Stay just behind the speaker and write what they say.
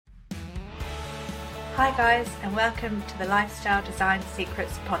Hi guys, and welcome to the Lifestyle Design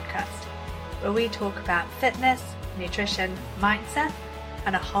Secrets podcast, where we talk about fitness, nutrition, mindset,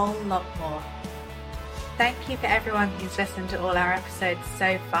 and a whole lot more. Thank you for everyone who's listened to all our episodes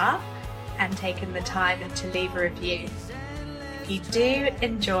so far and taken the time to leave a review. If you do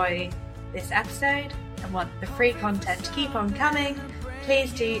enjoy this episode and want the free content to keep on coming,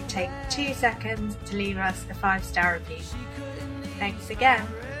 please do take 2 seconds to leave us a 5-star review. Thanks again.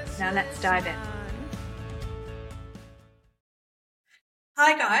 Now let's dive in.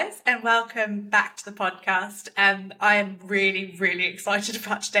 Hi guys, and welcome back to the podcast. I am really excited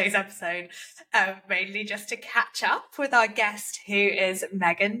about today's episode, mainly just to catch up with our guest, who is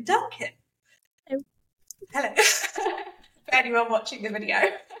Megan Duncan. Hello. For anyone watching the video,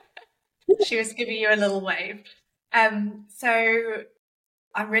 she was giving you a little wave. So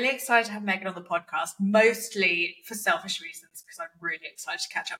I'm really excited to have Megan on the podcast, mostly for selfish reasons, because I'm really excited to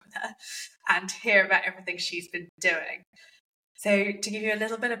catch up with her and hear about everything she's been doing. So to give you a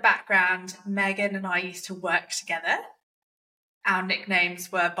little bit of background, Megan and I used to work together. Our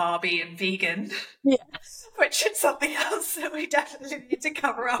nicknames were Barbie and Vegan, which is something else that we definitely need to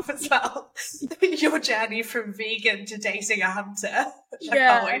cover up as well. Your journey from vegan to dating a hunter, which I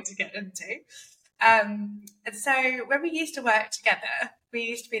can't wait to get into. And so when we used to work together, we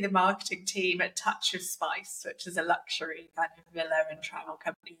used to be the marketing team at Touch of Spice, which is a luxury kind of villa and travel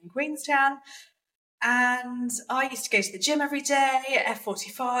company in Queenstown. And I used to go to the gym every day at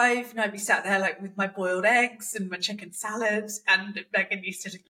F45, and I'd be sat there like with my boiled eggs and my chicken salad, and Megan used to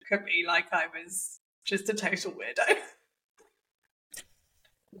look at me like I was just a total weirdo.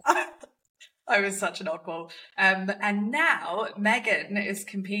 I was such an oddball. And now Megan is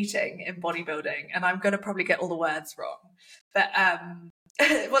competing in bodybuilding, and I'm going to probably get all the words wrong. But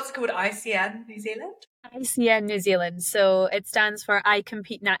what's it called? ICN New Zealand? ICN New Zealand. So it stands for I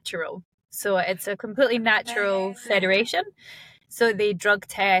Compete Natural. So it's a completely natural federation. So they drug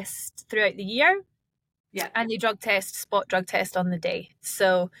test throughout the year. Yeah. And they spot drug test on the day.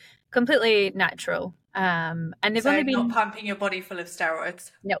 So completely natural. And they've only been not pumping your body full of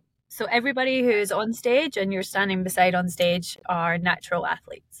steroids. No. So everybody who's on stage and you're standing beside on stage are natural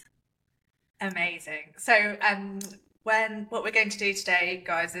athletes. Amazing. So what we're going to do today,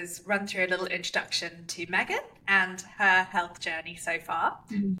 guys, is run through a little introduction to Megan and her health journey so far.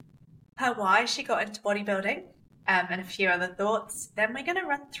 Mm-hmm. Her why she got into bodybuilding, and a few other thoughts. Then we're going to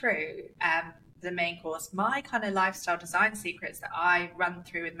run through the main course, my kind of lifestyle design secrets that I run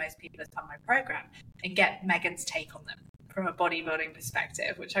through with most people as part of my program, and get Megan's take on them from a bodybuilding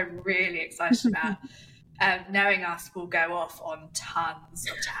perspective, which I'm really excited about. Knowing us, will go off on tons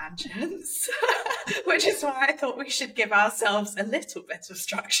of tangents, which is why I thought we should give ourselves a little bit of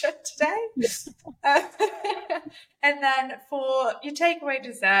structure today. And then for your takeaway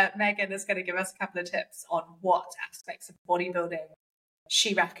dessert, Megan is going to give us a couple of tips on what aspects of bodybuilding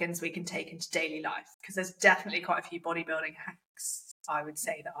she reckons we can take into daily life, because there's definitely quite a few bodybuilding hacks, I would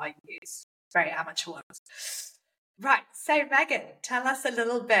say, that I use, very amateur ones. Right, so Megan, tell us a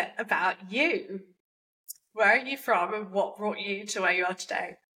little bit about you. Where are you from and what brought you to where you are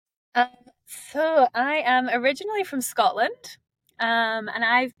today? So I am originally from Scotland, and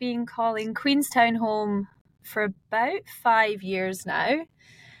I've been calling Queenstown home for about 5 years now.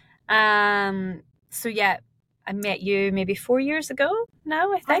 So yeah, I met you maybe 4 years ago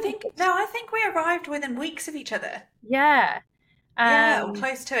now, I think. I think we arrived within weeks of each other. Yeah. Or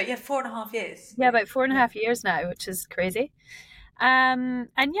close to it. Yeah, 4.5 years. Yeah, about 4.5 years now, which is crazy. And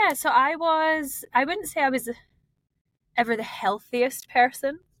yeah, so I wouldn't say I was ever the healthiest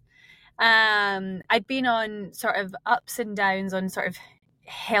person. I'd been on sort of ups and downs on sort of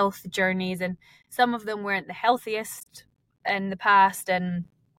health journeys, and some of them weren't the healthiest in the past, and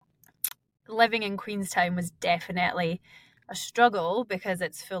living in Queenstown was definitely a struggle because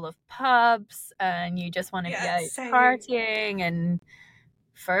it's full of pubs and you just want to be out partying, and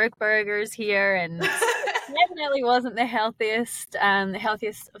Ferg burgers here, and definitely wasn't the healthiest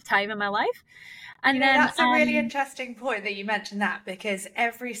of time in my life. And then that's a really interesting point that you mentioned that, because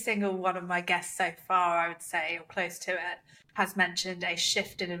every single one of my guests so far, I would say, or close to it, has mentioned a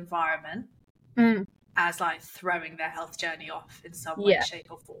shift in environment as like throwing their health journey off in some way, shape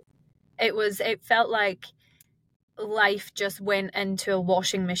or form. It felt like life just went into a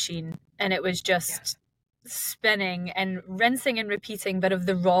washing machine, and it was just spinning and rinsing and repeating, but of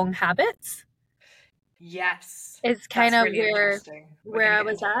the wrong habits. Yes. It's kind of really where I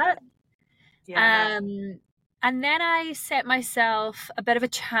was at. Yeah. And then I set myself a bit of a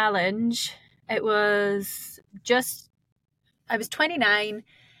challenge. I was 29,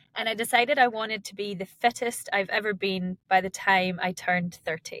 and I decided I wanted to be the fittest I've ever been by the time I turned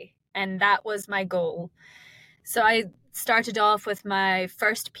 30. and that was my goal. So I started off with my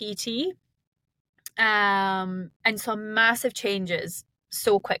first PT, and saw massive changes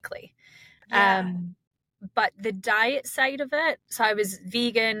so quickly. Yeah. But the diet side of it, so I was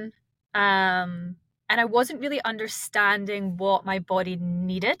vegan, and I wasn't really understanding what my body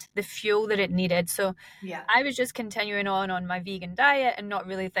needed, the fuel that it needed. So Yeah. I was just continuing on my vegan diet and not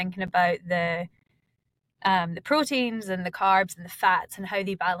really thinking about the proteins and the carbs and the fats and how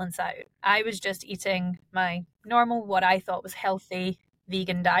they balance out. I was just eating my normal, what I thought was healthy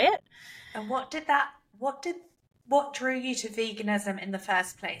vegan diet. And what drew you to veganism in the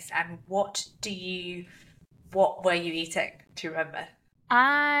first place? And what were you eating? Do you remember?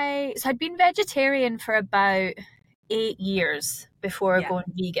 So I'd been vegetarian for about 8 years before Yeah. going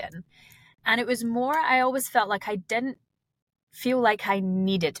vegan. And it was more, I always felt like I didn't feel like I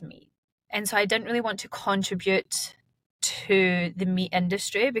needed meat. And so I didn't really want to contribute to the meat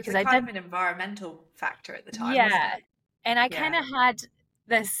industry It was because a I kind did. of an environmental factor at the time, wasn't Yeah. it? And I Yeah. kind of had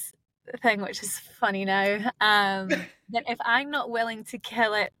this thing, which is funny now, that if I'm not willing to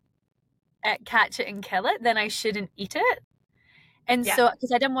kill it, catch it and kill it, then I shouldn't eat it. And Yeah. so,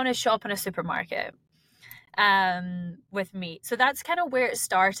 because I didn't want to shop in a supermarket with meat. So that's kind of where it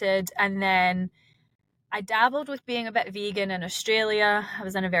started. And then I dabbled with being a bit vegan in Australia. I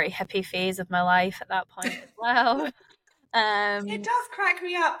was in a very hippie phase of my life at that point as well. It does crack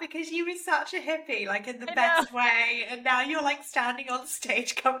me up because you were such a hippie, like in the I know, best way, and now you're like standing on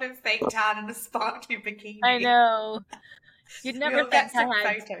stage covered in fake tan and a sparkly I bikini. know. You'd never We'll think get I some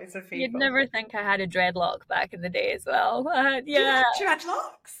had. photos of You'd people. never think I had a dreadlock back in the day as well. You Yeah, had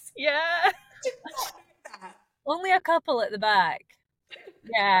dreadlocks? yeah. Did not know that. Only a couple at the back.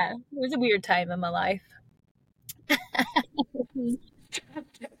 Yeah, it was a weird time in my life.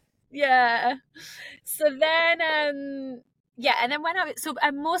 Yeah. So then, yeah, and then when I was, so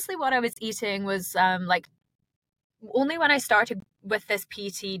mostly what I was eating was like only when I started with this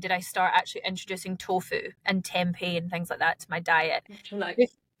PT did I start actually introducing tofu and tempeh and things like that to my diet. Like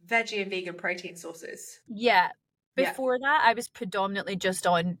veggie and vegan protein sources. Yeah. Yeah. Before that, I was predominantly just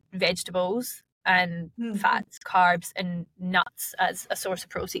on vegetables and Mm. fats, carbs, and nuts as a source of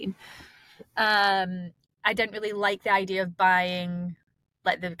protein. I didn't really like the idea of buying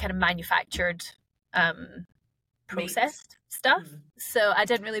like the kind of manufactured Meats. processed stuff. Mm. So I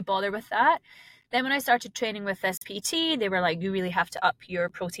didn't really bother with that. Then when I started training with this PT, they were like, you really have to up your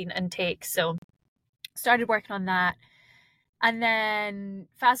protein intake. So started working on that. And then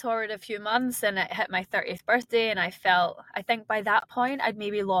fast forward a few months and it hit my 30th birthday and I think by that point I'd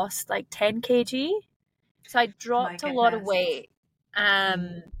maybe lost like 10 kg. So I My dropped a lot of goodness. weight.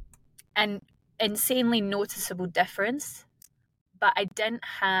 Mm. And insanely noticeable difference, but I didn't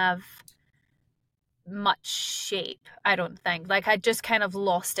have much shape, I don't think. Like I just kind of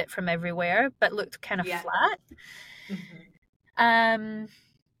lost it from everywhere, but looked kind of Yeah. flat. Mm-hmm. Um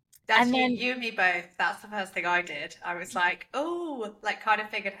That's and you, then you and me both. That's the first thing I did. I was like, oh, like kind of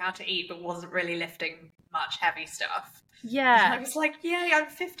figured how to eat, but wasn't really lifting much heavy stuff. And I yeah, was like, yay, I'm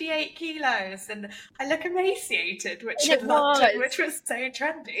 58 kilos and I look emaciated, which and it in London, was which was so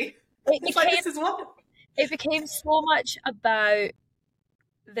trendy. it It's like, became this is wonderful. it became so much about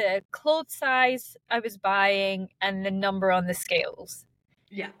the clothes size I was buying and the number on the scales.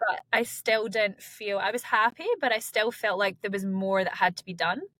 Yeah. But I still didn't feel I was happy, but I still felt like there was more that had to be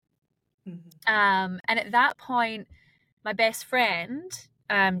done. Mm-hmm. And at that point, my best friend,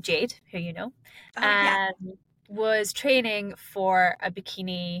 Jade, who you know, Oh, yeah. was training for a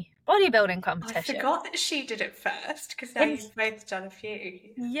bikini bodybuilding I competition. forgot that she did it first because now And you've both done a few.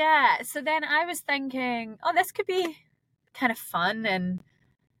 yeah, so then I was thinking, oh, this could be kind of fun. And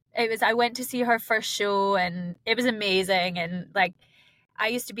I went to see her first show and it was amazing. And like, I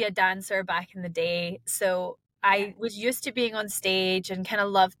used to be a dancer back in the day. So Yeah. I was used to being on stage and kind of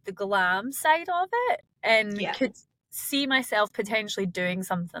loved the glam side of it and Yeah. could see myself potentially doing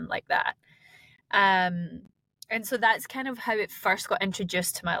something like that. And so that's kind of how it first got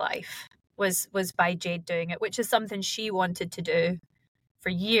introduced to my life was by Jade doing it, which is something she wanted to do for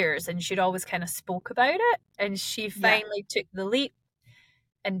years and she'd always kind of spoke about it. And she Yeah. finally took the leap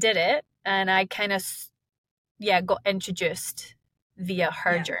and did it. And I kind of, got introduced via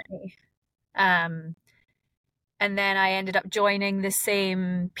her Yeah. journey. And then I ended up joining the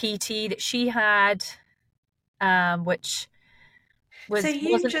same PT that she had, which So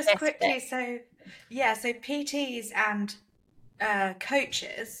you wasn't the just best fit. quickly, so PTs and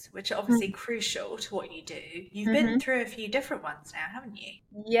coaches, which are obviously Mm-hmm. crucial to what you do. You've been through a few different ones now, haven't you?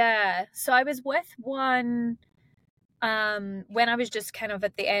 Yeah. So I was with one when I was just kind of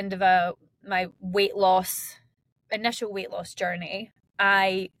at the end of my initial weight loss journey.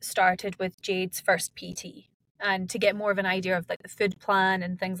 I started with Jade's first PT, and to get more of an idea of like the food plan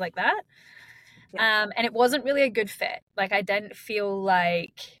and things like that. And it wasn't really a good fit. Like, I didn't feel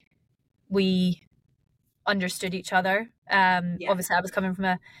like we understood each other. Obviously, I was coming from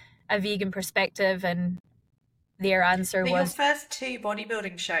a vegan perspective, and their answer So your was first two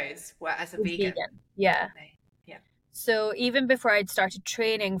bodybuilding shows were as a vegan. Yeah. Yeah. So even before I'd started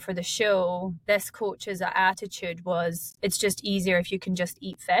training for the show, this coach's attitude was, it's just easier if you can just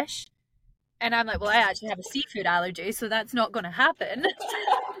eat fish. And I'm like, well, I actually have a seafood allergy, so that's not going to happen.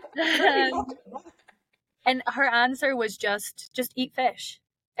 And her answer was just eat fish.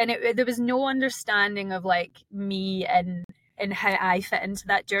 And there was no understanding of like me and how I fit into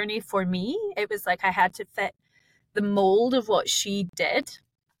that journey. For me, it was like I had to fit the mold of what she did.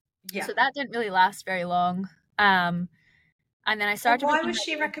 Yeah. So that didn't really last very long. And then I started. Why was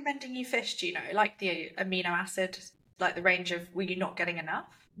she recommending you fish? Do you know, like the amino acid, like the range of, were you not getting enough?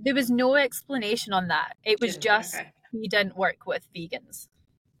 There was no explanation on that. It was just we didn't work with vegans,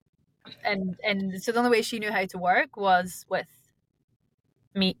 and so the only way she knew how to work was with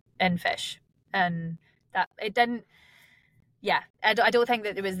meat and fish, and that it didn't. Yeah, I don't think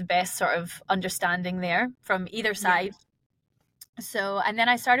that there was the best sort of understanding there from either side. Yeah. So, and then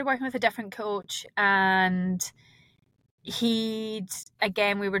I started working with a different coach, and we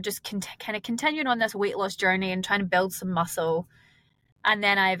were just kind of continuing on this weight loss journey and trying to build some muscle. And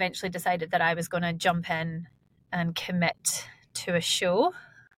then I eventually decided that I was going to jump in and commit to a show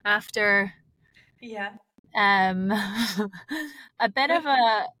after a bit of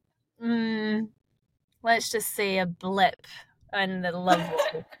a let's just say a blip in the love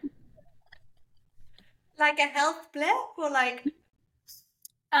life. Like a health blip, or like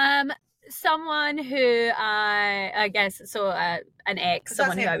someone who I guess so an ex,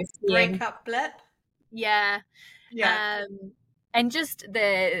 someone who I was seeing. Breakup blip. Yeah. And just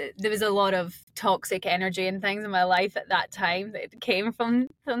there was a lot of toxic energy and things in my life at that time that came from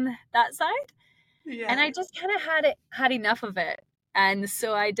that side. Yeah. And I just kind of had enough of it. And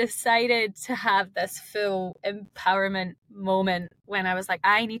so I decided to have this full empowerment moment when I was like,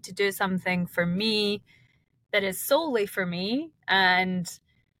 I need to do something for me that is solely for me, and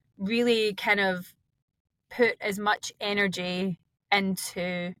really kind of put as much energy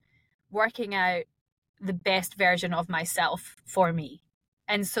into working out the best version of myself for me.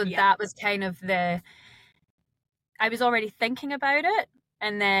 And so that was kind of I was already thinking about it,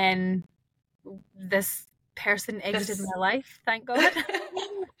 and then this person exited my life, thank God. Sounds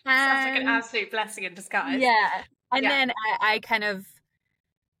like an absolute blessing in disguise. Yeah. And then I kind of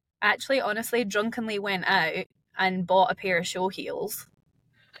actually honestly drunkenly went out and bought a pair of show heels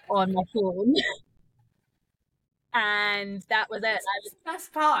on my phone. And that was it. That's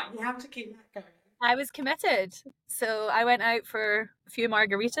part. You have to keep that going. I was committed. So I went out for a few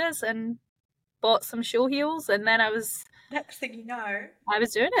margaritas and bought some show heels, and then next thing you know, I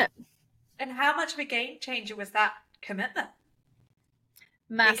was doing it. And how much of a game changer was that commitment?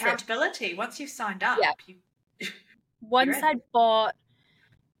 Massive. The accountability. Once you signed up, once I'd bought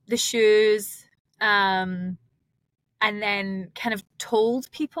the shoes, and then kind of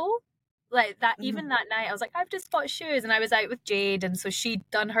told people like that, even that night, I was like, I've just bought shoes, and I was out with Jade, and so she'd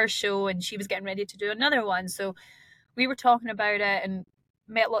done her show and she was getting ready to do another one. So we were talking about it and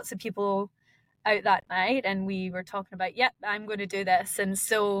met lots of people out that night, and we were talking about, I'm going to do this. And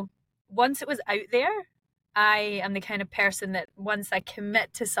so once it was out there, I am the kind of person that once I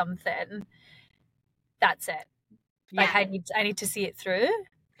commit to something, that's it. Like I need to see it through.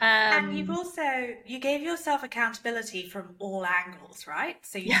 And you gave yourself accountability from all angles, right?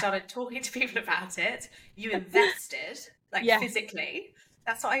 So you started talking to people about it. You invested, physically.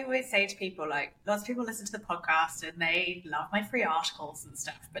 That's what I always say to people. Like, lots of people listen to the podcast and they love my free articles and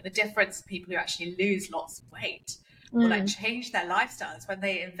stuff. But the difference is people who actually lose lots of weight or like change their lifestyles when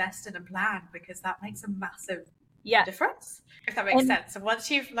they invest in a plan, because that makes a massive difference, if that makes sense. And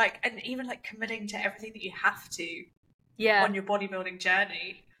once you've and even committing to everything that you have to on your bodybuilding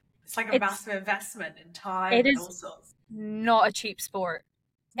journey, it's like a massive investment in time and all sorts. Not a cheap sport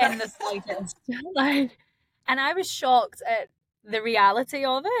in the slightest. And I was shocked at the reality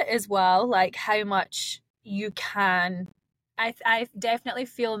of it as well, like how much you can. I definitely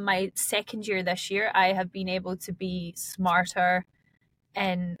feel in my second year this year, I have been able to be smarter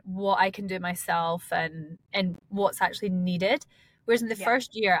in what I can do myself and what's actually needed. Whereas in the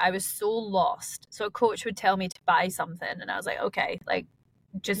first year, I was so lost. So a coach would tell me to buy something, and I was like, okay,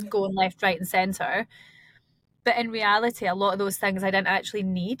 just going left, right, and center. But in reality, a lot of those things I didn't actually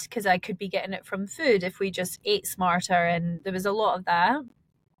need, because I could be getting it from food if we just ate smarter, and there was a lot of that.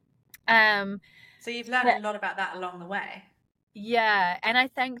 So you've learned a lot about that along the way. Yeah, and I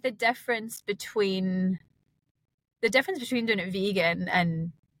think the difference between doing it vegan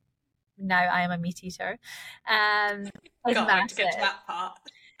and now I am a meat eater, is Can't wait to get to massive. that part.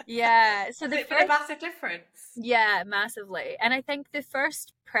 Yeah. So Has the it been a first, massive difference? yeah, massively. And I think the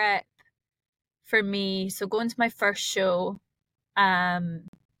first prep for me, so going to my first show, um,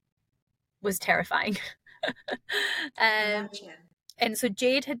 was terrifying. I can um, imagine. and so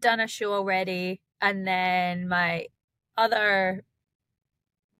Jade had done a show already, and then my other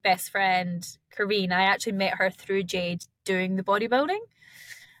best friend, Kareen, I actually met her through Jade doing the bodybuilding.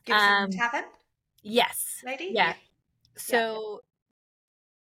 Gibson Um, Tavern yes, lady? yeah. Yeah. Yeah. So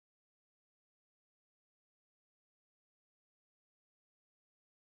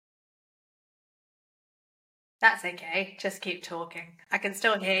That's okay. Just keep talking. I can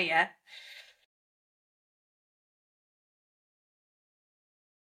still hear you.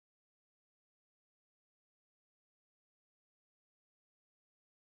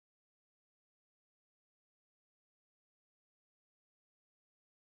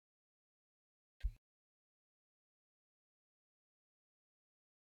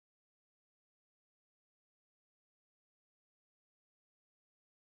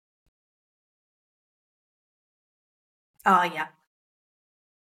 Oh, yeah.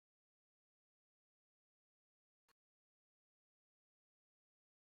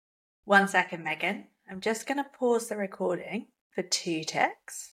 1 second, Megan. I'm just going to pause the recording for 2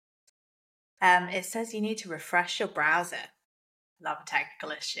 ticks. It says you need to refresh your browser. Love a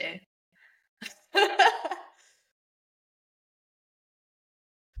technical issue.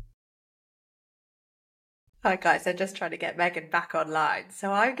 Hi guys, I'm just trying to get Megan back online.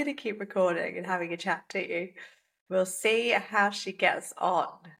 So I'm going to keep recording and having a chat to you. We'll see how she gets on.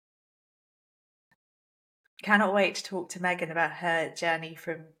 Cannot wait to talk to Megan about her journey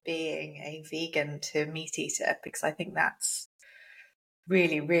from being a vegan to a meat eater because I think that's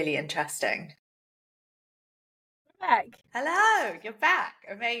really, really interesting. back. Hello, you're back.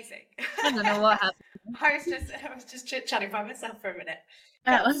 Amazing. I don't know what happened. I was just chit-chatting by myself for a minute.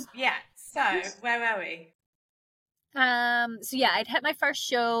 Cool. Oh. Yeah. So where were we? So yeah, I'd hit my first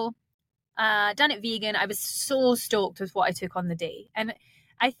show, done it vegan. I was so stoked with what I took on the day. And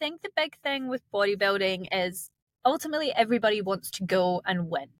I think the big thing with bodybuilding is ultimately everybody wants to go and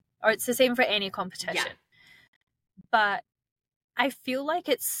win. Or it's the same for any competition. But I feel like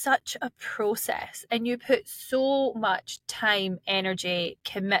it's such a process and you put so much time, energy,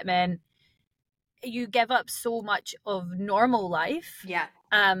 commitment. You give up so much of normal life Yeah.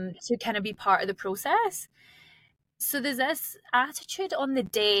 to kind of be part of the process. So there's this attitude on the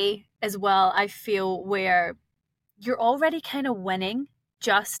day as well, I feel, where you're already kind of winning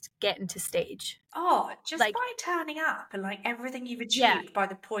just getting to stage. Oh, just Like, by turning up and like everything you've yeah. achieved by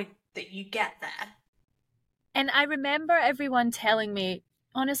the point that you get there. And I remember everyone telling me,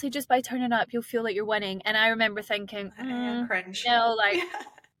 honestly, just by turning up, you'll feel like you're winning. And I remember thinking, Cringe. no, like, Yeah.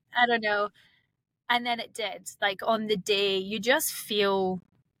 I don't know. And then it did. Like, on the day, you just feel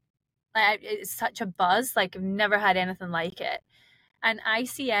like it's such a buzz. Like, I've never had anything like it. And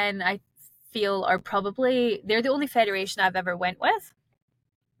ICN, I feel, are probably, they're the only federation I've ever went with.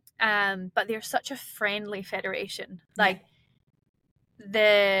 But they're such a friendly federation. Like,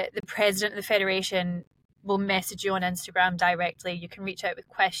 the president of the federation will message you on Instagram directly. You can reach out with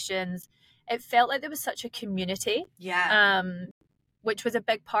questions. It felt like there was such a community, Yeah. which was a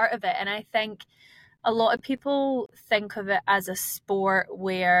big part of it. And I think a lot of people think of it as a sport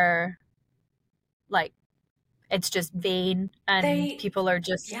where, like, it's just vain and They, people are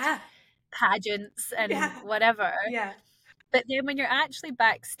just yeah. pageants and Yeah. whatever. Yeah. But then when you're actually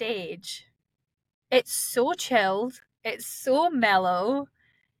backstage, it's so chilled, it's so mellow.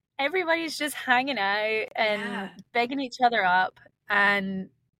 Everybody's just hanging out and Yeah. bigging each other up. And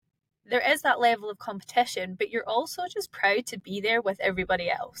there is that level of competition, but you're also just proud to be there with everybody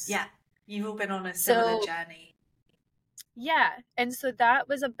else. Yeah. You've all been on a similar So, journey. yeah. And so that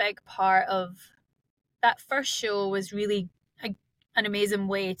was a big part of that first show, was really an amazing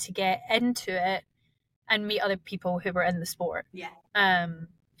way to get into it and meet other people who were in the sport. Yeah. And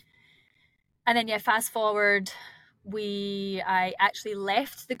then, yeah, fast forward, I actually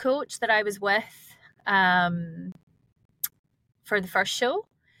left the coach that I was with for the first show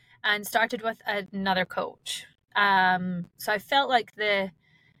and started with another coach. So I felt like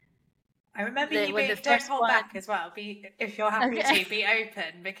I remember you with the being, don't first hold one. back as well. Be, if you're happy Okay. to, be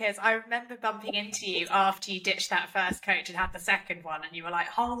open because I remember bumping into you after you ditched that first coach and had the second one, and you were like,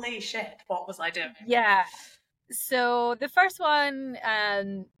 "Holy shit, what was I doing?" Yeah. So the first one,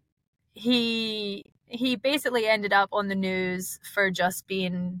 he basically ended up on the news for just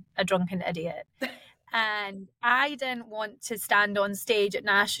being a drunken idiot. And I didn't want to stand on stage at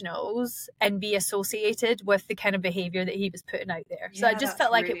nationals and be associated with the kind of behavior that he was putting out there. So I Yeah, just that's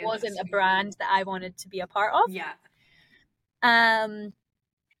felt like really it wasn't a interesting. brand that I wanted to be a part of. Yeah. And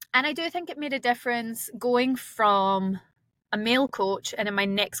I do think it made a difference going from a male coach, and then my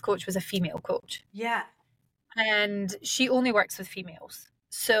next coach was a female coach. Yeah. And she only works with females.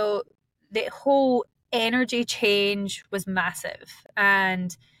 So the whole energy change was massive.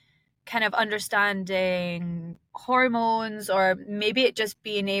 And kind of understanding hormones, or maybe it just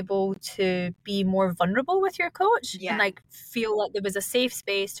being able to be more vulnerable with your coach and like feel like there was a safe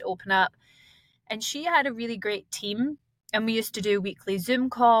space to open up. And she had a really great team, and we used to do weekly Zoom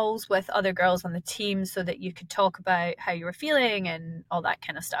calls with other girls on the team so that you could talk about how you were feeling and all that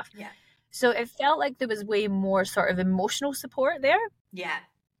kind of stuff. Yeah. So it felt like there was way more sort of emotional support there. Yeah.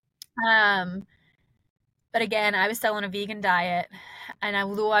 But again, I was still on a vegan diet, and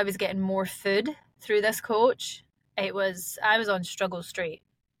although I was getting more food through this coach, I was on struggle street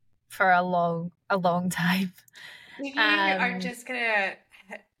for a long time. I'm just gonna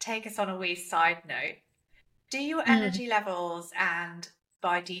take us on a wee side note. Do your energy levels and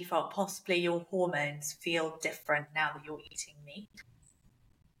by default possibly your hormones feel different now that you're eating meat?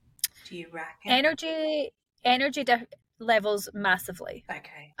 Do you reckon? Energy levels massively.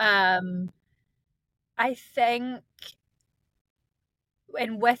 Okay. I think,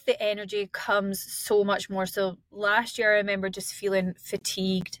 and with the energy comes so much more. So last year I remember just feeling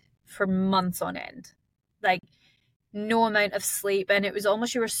fatigued for months on end, like no amount of sleep, and it was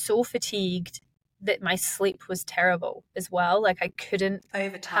almost, you were so fatigued that my sleep was terrible as well. Like I couldn't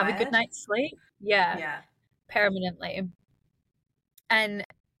have a good night's sleep. Yeah. Permanently. And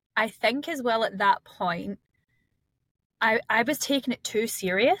I think as well at that point I was taking it too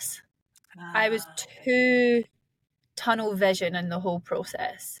serious. I was too tunnel vision in the whole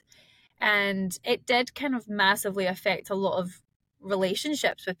process. And it did kind of massively affect a lot of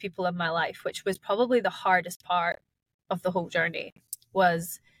relationships with people in my life, which was probably the hardest part of the whole journey,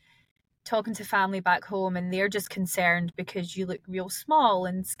 was talking to family back home, and they're just concerned because you look real small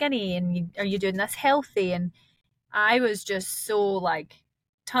and skinny, and are you doing this healthy? And I was just so like,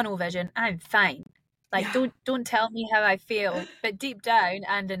 tunnel vision, I'm fine. Like, don't tell me how I feel. But deep down,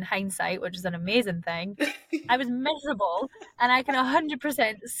 and in hindsight, which is an amazing thing, I was miserable, and I can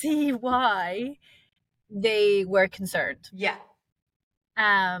 100% see why they were concerned. Yeah.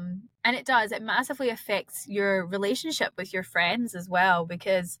 And it massively affects your relationship with your friends as well,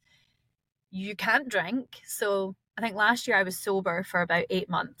 because you can't drink. So I think last year I was sober for about 8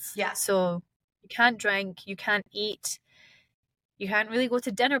 months. Yeah. So you can't drink, you can't eat, you can't really go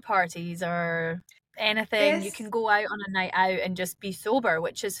to dinner parties or anything. You can go out on a night out and just be sober,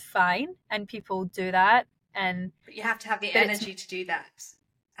 which is fine, and people do that. But you have to have the energy to do that,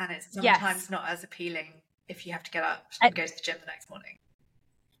 and it's sometimes not as appealing if you have to get up and go to the gym the next morning.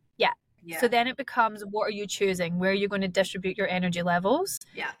 Yeah. So then it becomes, what are you choosing? Where are you going to distribute your energy levels?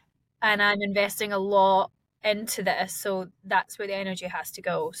 Yeah. And I'm investing a lot into this, so that's where the energy has to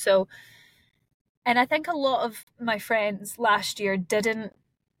go. So, and I think a lot of my friends last year didn't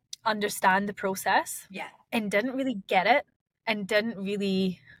understand the process. Yeah. And didn't really get it, and didn't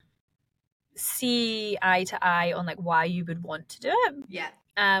really see eye to eye on like why you would want to do it. Yeah.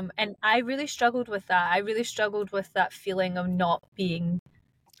 And I really struggled with that. I really struggled with that feeling of not being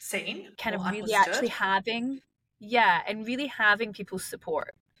seen, kind of really actually having, and really having people's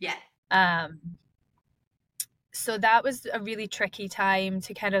support. Yeah. So that was a really tricky time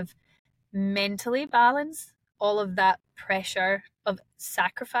to kind of mentally balance all of that pressure of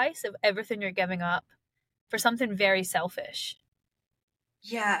sacrifice of everything you're giving up for something very selfish.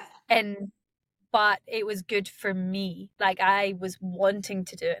 Yeah. But it was good for me. Like, I was wanting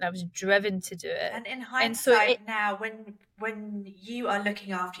to do it, and I was driven to do it. And in hindsight, now when you are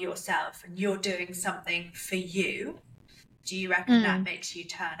looking after yourself and you're doing something for you, do you reckon that makes you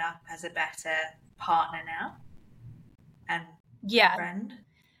turn up as a better partner now and friend?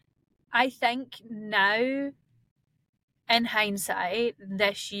 I think now, in hindsight,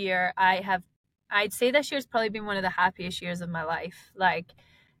 this year I'd say this year's probably been one of the happiest years of my life. Like,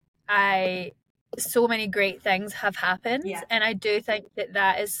 so many great things have happened. Yeah. And I do think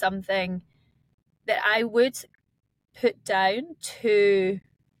that is something that I would put down to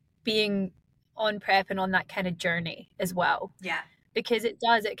being on prep and on that kind of journey as well. Yeah. Because it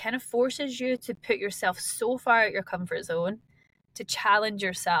kind of forces you to put yourself so far out your comfort zone, to challenge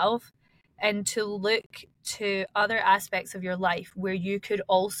yourself, and to look to other aspects of your life where you could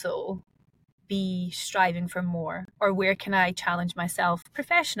also be striving for more, or where can I challenge myself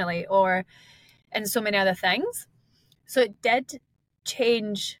professionally, and so many other things. So it did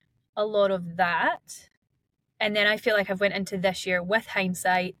change a lot of that. And then I feel like I've went into this year with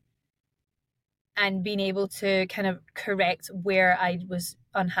hindsight and being able to kind of correct where I was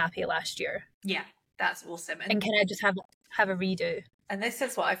unhappy last year. Yeah, that's awesome. And can I just have a redo? And this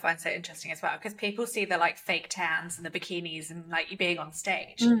is what I find so interesting as well, because people see the like fake tans and the bikinis and like you being on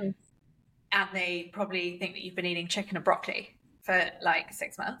stage, and they probably think that you've been eating chicken and broccoli for like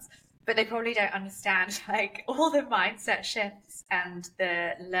 6 months, but they probably don't understand like all the mindset shifts and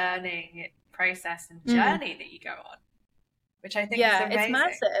the learning process and journey that you go on, which I think is amazing. It's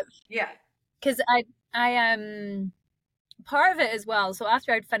massive. Yeah, because I part of it as well. So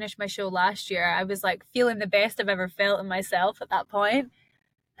after I'd finished my show last year, I was like feeling the best I've ever felt in myself at that point.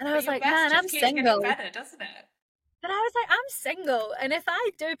 And I was like, man, I'm single. Better, doesn't it? But I was like, I'm single. And if I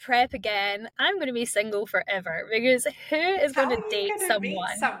do prep again, I'm going to be single forever. Because who is going to date someone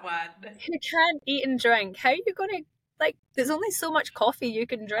who can't eat and drink? How are you going to, like, there's only so much coffee you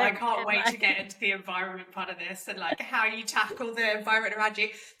can drink. I can't wait to get into the environment part of this and like how you tackle the environment around you.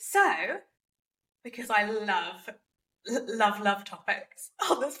 So, because I love topics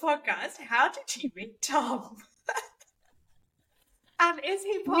on this podcast, how did you meet Tom? And is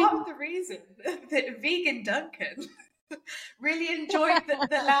he part of the reason that vegan Duncan really enjoyed the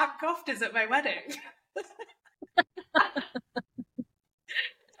lamb koftas at my wedding?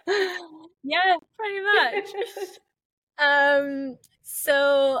 Yeah, pretty much.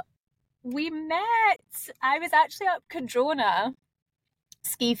 So we met, I was actually up Cadrona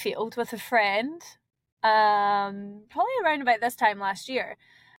ski field with a friend, probably around about this time last year.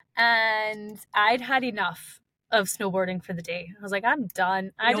 And I'd had enough of snowboarding for the day. I was like, I'm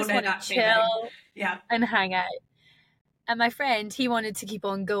done. I just want to chill and hang out. And my friend, he wanted to keep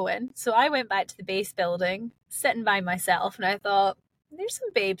on going. So I went back to the base building, sitting by myself, and I thought, there's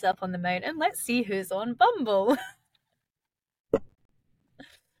some babes up on the mountain. Let's see who's on Bumble.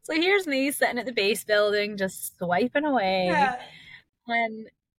 So here's me sitting at the base building, just swiping away. Yeah. And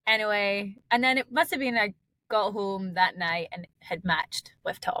anyway, and then it must have been I got home that night and had matched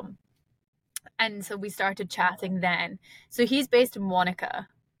with Tom. And so we started chatting then. So he's based in Wanaka.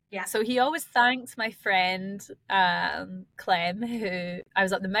 Yeah. So he always thanked my friend, Clem, who I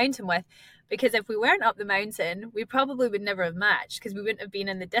was up the mountain with, because if we weren't up the mountain, we probably would never have matched because we wouldn't have been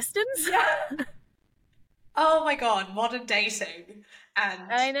in the distance. Yeah. Oh my God, modern dating and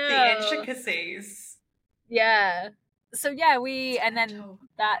the intricacies. Yeah. So yeah, so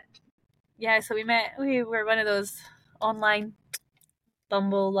we met, we were one of those online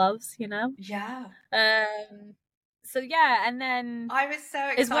Bumble loves, you know? Yeah. So yeah, and then I was so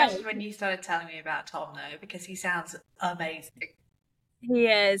excited when you started telling me about Tom though, because he sounds amazing. He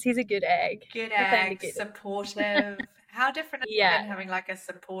is. He's a good egg. Good egg, supportive. How different is it than having like a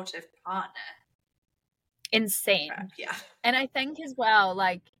supportive partner? Insane. Yeah. And I think as well,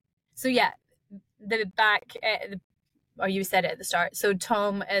 like, so yeah, you said it at the start. So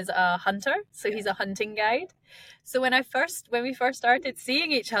Tom is a hunter, so he's a hunting guide. So when we first started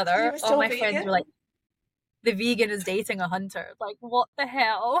seeing each other, all my friends were like, the vegan is dating a hunter. Like, what the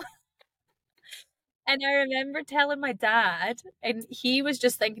hell? And I remember telling my dad, and he was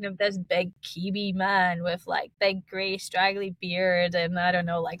just thinking of this big Kiwi man with like big grey straggly beard and I don't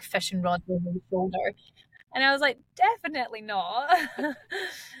know, like fishing rod over his shoulder. And I was like, definitely not.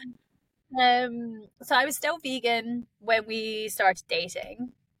 So I was still vegan when we started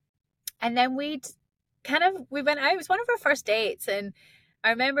dating. And then we went out. It was one of our first dates. And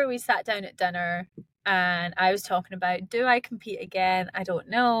I remember we sat down at dinner and I was talking about, do I compete again? I don't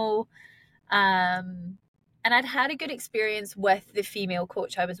know. And I'd had a good experience with the female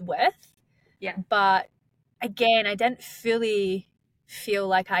coach I was with. Yeah. But again, I didn't fully feel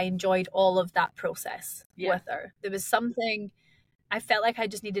like I enjoyed all of that process with her. There was something, I felt like I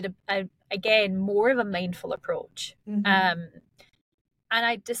just needed again, more of a mindful approach. Mm-hmm. And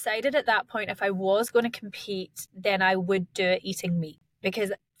I decided at that point, if I was going to compete, then I would do it eating meat,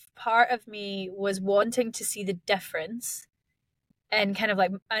 because part of me was wanting to see the difference and kind of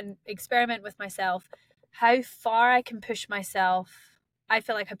like an experiment with myself, how far I can push myself. I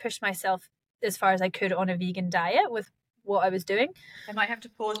feel like I pushed myself as far as I could on a vegan diet with what I was doing. I might have to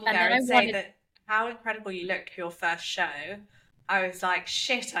pause you there and say that how incredible you looked for your first show. I was like,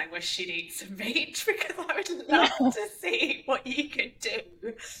 shit, I wish she'd eat some meat, because I would love to see what you could do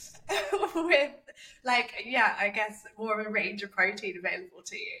with, like, I guess more of a range of protein available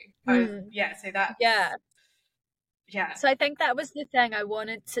to you. So that. Yeah. Yeah. So I think that was the thing I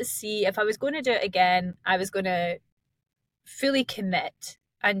wanted to see. If I was going to do it again, I was going to fully commit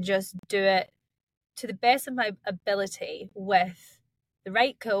and just do it to the best of my ability with the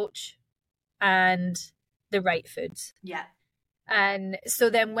right coach and the right foods. Yeah. And so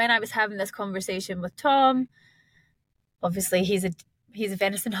then when I was having this conversation with Tom, obviously he's a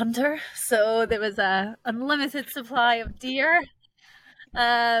venison hunter, so there was a unlimited supply of deer.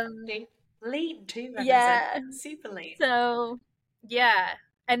 Lean too, venison. Yeah. Super lean. So yeah.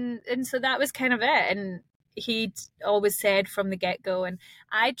 And so that was kind of it. And he'd always said from the get-go, and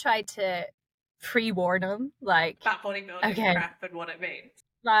I tried to pre-warn him, like, about bodybuilding prep and what it means.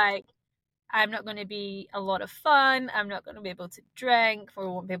 Like, I'm not going to be a lot of fun. I'm not going to be able to drink. We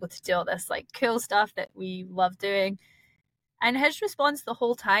won't be able to do all this like cool stuff that we love doing. And his response the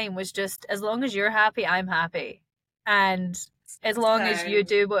whole time was just, as long as you're happy, I'm happy. And as long as you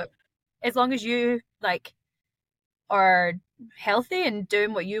as long as you like are healthy and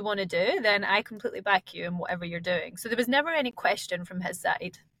doing what you want to do, then I completely back you in whatever you're doing. So there was never any question from his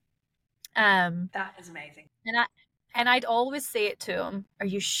side. That is amazing. And I'd always say it to him, are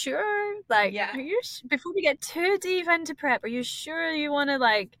you sure? Like, yeah. Are you before we get too deep into prep, are you sure you want to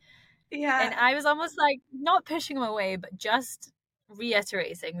like... Yeah. And I was almost like not pushing him away, but just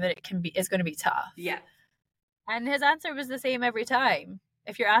reiterating that it's going to be tough. Yeah. And his answer was the same every time.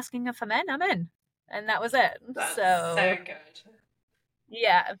 If you're asking if I'm in, I'm in. And that was it. That's so good.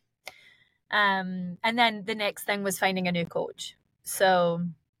 Yeah. And then the next thing was finding a new coach. So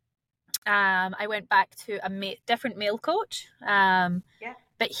I went back to a different male coach.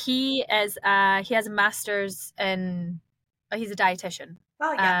 But he has a master's in, he's a dietitian.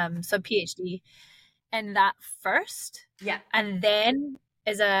 Oh, yeah. So PhD in that first. Yeah. And then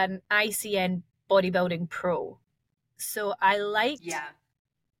is an ICN bodybuilding pro. So I liked. Yeah.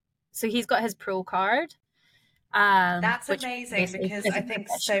 So he's got his pro card. That's amazing, because I think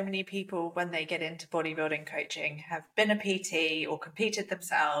so many people, when they get into bodybuilding coaching, have been a PT or competed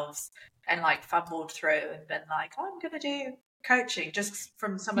themselves and like fumbled through and been like, oh, I'm going to do coaching, just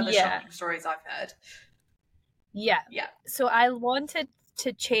from some of the shocking stories I've heard. Yeah. Yeah. So I wanted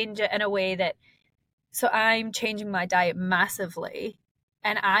to change it in a way that, so I'm changing my diet massively,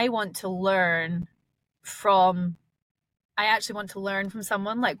 and I want to learn from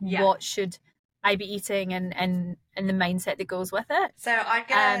someone, like, what should I be eating and the mindset that goes with it. So I'm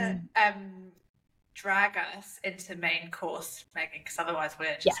going to drag us into main course, Megan, because otherwise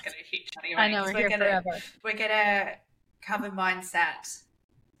we're just going to keep chatting around. I know, we're here forever. We're going to cover mindset,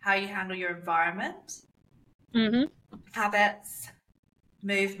 how you handle your environment, habits,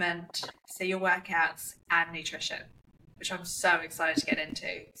 movement, so your workouts, and nutrition, which I'm so excited to get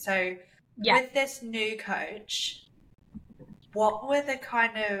into. So with this new coach, what were the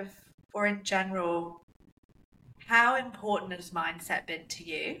kind of, or in general, how important has mindset been to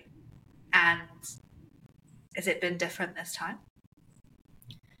you? And has it been different this time?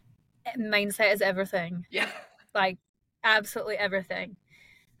 Mindset is everything. Yeah. Like, absolutely everything.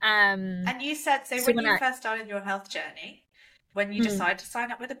 And you said, so when you first started your health journey, when you decided to sign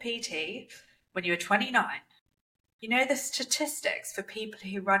up with a PT, when you were 29, you know the statistics for people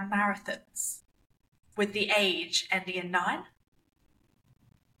who run marathons with the age ending in 9?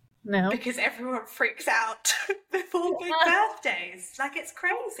 No. Because everyone freaks out before big birthdays. Like, it's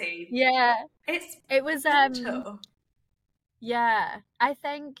crazy. Yeah. It was mental. Yeah. I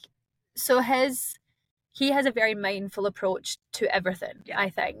think so he has a very mindful approach to everything, I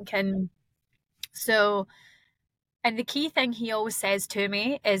think. And so, and the key thing he always says to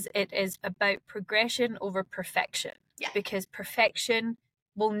me is it is about progression over perfection. Yeah. Because perfection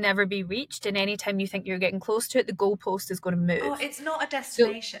will never be reached, and anytime you think you're getting close to it, the goalpost is going to move. Oh, it's not a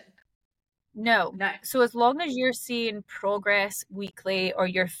destination. No. So as long as you're seeing progress weekly, or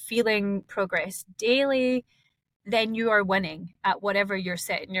you're feeling progress daily, then you are winning at whatever you're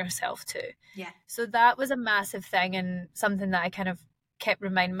setting yourself to. Yeah. So that was a massive thing, and something that I kind of kept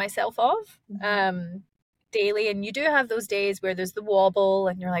reminding myself of daily. And you do have those days where there's the wobble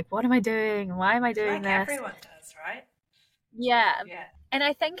and you're like, what am I doing? Why am I doing this? Everyone does, right? Yeah. And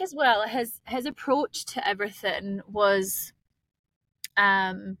I think as well, his approach to everything was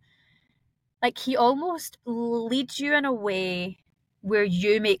like, he almost leads you in a way where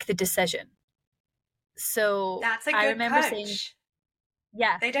you make the decision. So that's a good coach.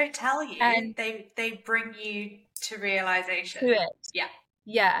 Yeah. They don't tell you. And they bring you to realization. To it. Yeah.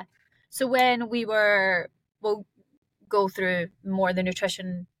 Yeah. So when we'll go through more the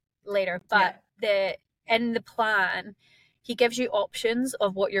nutrition later, but in the plan, he gives you options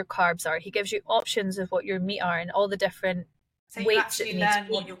of what your carbs are. He gives you options of what your meat are, and all the different weights. So you actually learn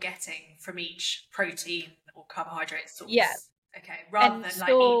what you're getting from each protein or carbohydrate source. Yeah. Okay. Rather than like,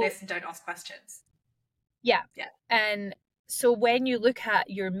 eat this and don't ask questions. Yeah. Yeah. And so when you look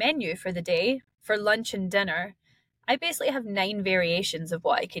at your menu for the day, for lunch and dinner, I basically have 9 variations of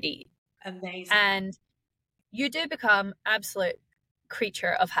what I could eat. Amazing. And you do become absolute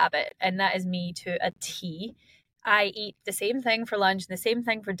creature of habit, and that is me to a T. I eat the same thing for lunch and the same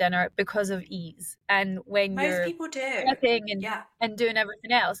thing for dinner because of ease. And when Most you're people do. prepping Yeah. and doing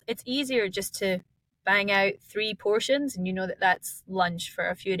everything else, it's easier just to bang out 3 portions, and you know that that's lunch for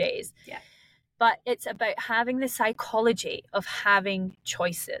a few days. Yeah. But it's about having the psychology of having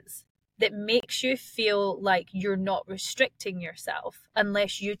choices that makes you feel like you're not restricting yourself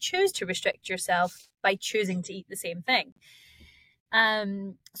unless you choose to restrict yourself by choosing to eat the same thing.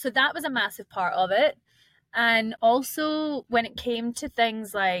 So that was a massive part of it. And also when it came to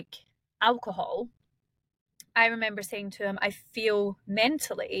things like alcohol, I remember saying to him, I feel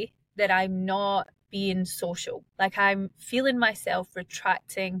mentally that I'm not being social. Like I'm feeling myself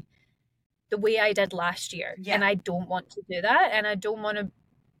retracting the way I did last year. Yeah. And I don't want to do that. And I don't want to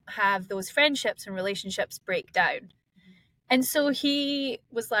have those friendships and relationships break down. And so he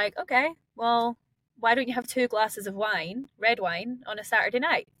was like, okay, well, why don't you have 2 glasses of wine, red wine, on a Saturday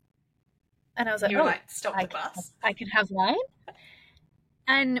night? And I was like, You were oh, like, stop the bus. I can have wine.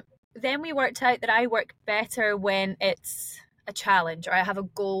 And then we worked out that I work better when it's a challenge or I have a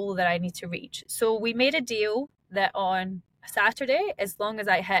goal that I need to reach. So we made a deal that on a Saturday, as long as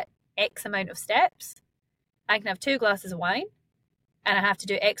I hit X amount of steps, I can have 2 glasses of wine, and I have to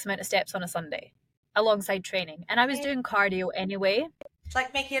do X amount of steps on a Sunday alongside training. And I was doing cardio anyway. It's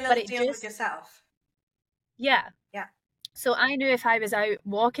like making a little deal with yourself. Yeah. Yeah. So I knew if I was out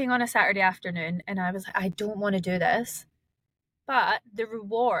walking on a Saturday afternoon and I was like, I don't want to do this, but the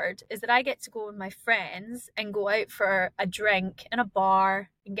reward is that I get to go with my friends and go out for a drink in a bar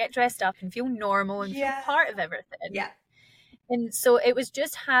and get dressed up and feel normal and feel part of everything. Yeah. And so it was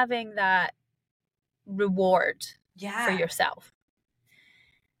just having that reward for yourself.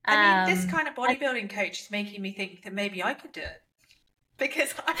 I mean, this kind of bodybuilding coach is making me think that maybe I could do it.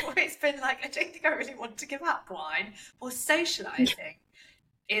 Because I've always been like, I don't think I really want to give up wine, or socializing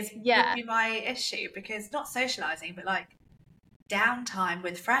would be my issue, because not socializing, but like downtime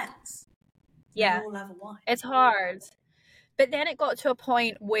with friends. Yeah. They all love wine. It's hard. But then it got to a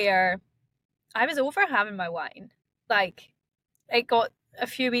point where I was over having my wine. Like, it got a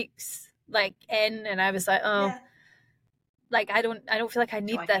few weeks like in, and I was like, oh, like I don't feel like I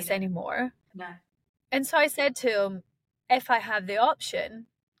need this anymore. No. And so I said to him, if I have the option,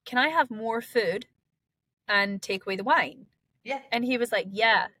 can I have more food and take away the wine? Yeah. And he was like,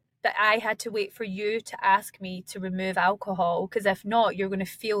 yeah, but I had to wait for you to ask me to remove alcohol, because if not, you're going to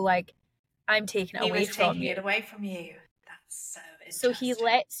feel like I'm taking it away from you. He was taking it away from you. That's so interesting. So he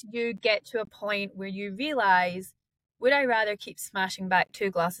lets you get to a point where you realize, would I rather keep smashing back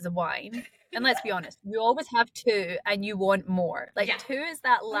 2 glasses of wine? And let's be honest, you always have 2 and you want more. Like 2 is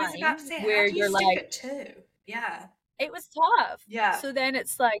that line where you're like, at 2? Yeah. It was tough. Yeah. So then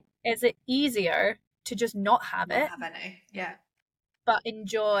it's like, is it easier to just not have it? Not have any. Yeah. But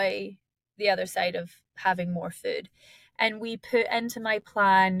enjoy the other side of having more food. And we put into my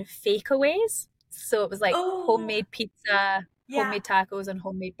plan fakeaways. So it was like homemade pizza, homemade tacos, and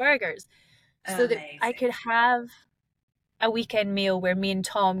homemade burgers. So that I could have a weekend meal where me and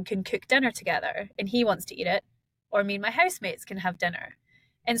Tom can cook dinner together and he wants to eat it, or me and my housemates can have dinner.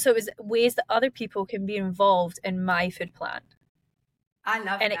 And so it was ways that other people can be involved in my food plan. I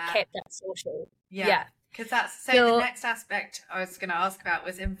love that. And it kept that social. Yeah. Because that's the next aspect I was going to ask about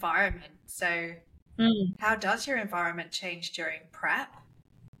was environment. So how does your environment change during prep?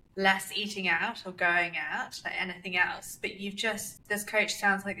 Less eating out or going out, like anything else. But this coach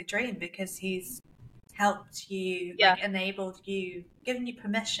sounds like a dream, because he's helped you, like enabled you, given you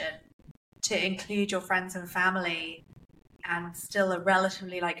permission to include your friends and family and still a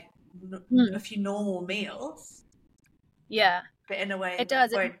relatively like a few normal meals. Yeah. But in a way it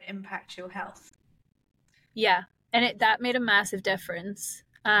won't impact your health. Yeah. And that made a massive difference.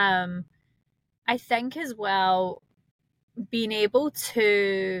 I think as well, being able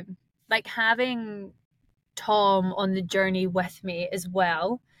to, like, having Tom on the journey with me as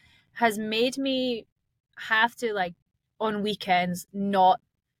well has made me have to, like, on weekends not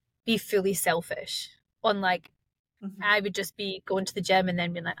be fully selfish. On like, I would just be going to the gym and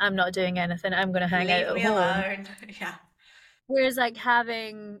then being like, I'm not doing anything, I'm going to hang out at home. Alone. Yeah. Whereas like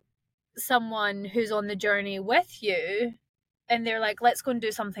having someone who's on the journey with you and they're like, let's go and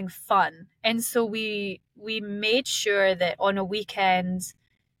do something fun. And so we made sure that on a weekend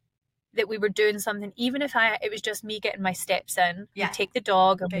that we were doing something, even if it was just me getting my steps in. Yeah. We take the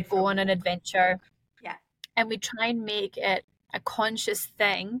dog and we go on an adventure. Yeah. And we try and make it a conscious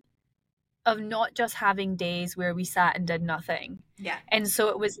thing of not just having days where we sat and did nothing. Yeah. And so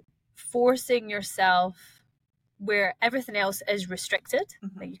it was forcing yourself where everything else is restricted.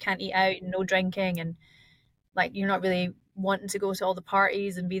 Like you can't eat out and no drinking and like you're not really wanting to go to all the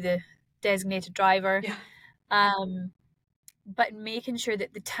parties and be the designated driver. Yeah. But making sure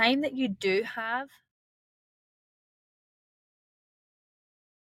that the time that you do have,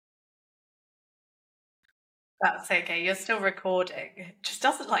 That's okay. You're still recording. It just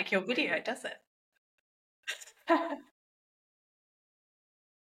doesn't like your video, does it?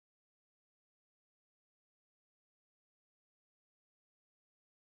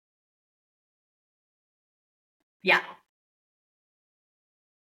 Yeah.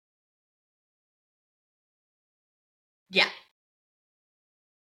 Yeah.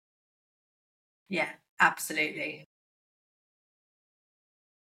 Yeah. Absolutely.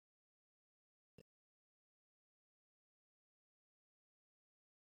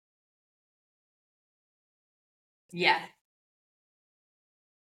 Yeah.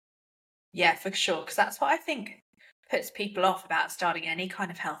 Yeah, for sure. Because that's what I think puts people off about starting any kind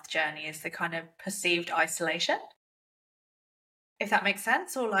of health journey is the kind of perceived isolation, if that makes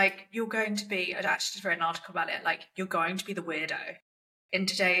sense. Or like you're going to be, I actually just read an article about it, like you're going to be the weirdo. In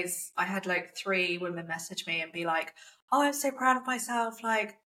today's, I had like 3 women message me and be like, oh, I'm so proud of myself.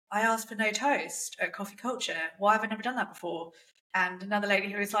 Like I asked for no toast at Coffee Culture. Why have I never done that before? And another lady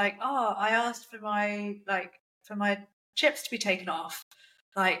who was like, oh, I asked for my chips to be taken off.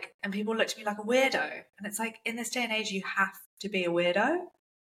 Like, and people looked at me like a weirdo. And it's like, in this day and age, you have to be a weirdo.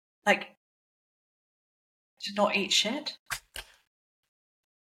 Like, to not eat shit.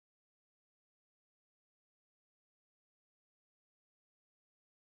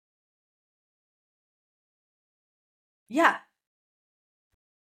 Yeah,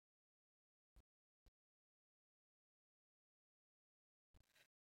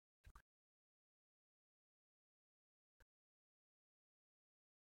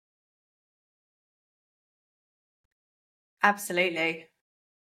 absolutely.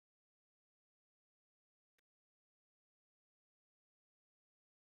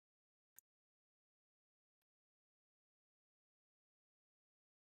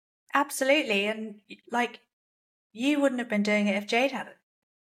 Absolutely. And like, you wouldn't have been doing it if Jade hadn't,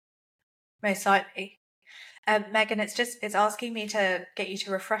 most likely. Megan, it's asking me to get you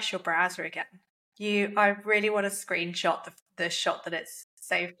to refresh your browser again. I really want to screenshot the shot that it's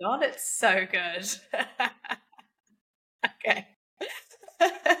saved on. It's so good. Okay.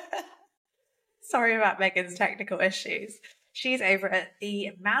 Sorry about Megan's technical issues. She's over at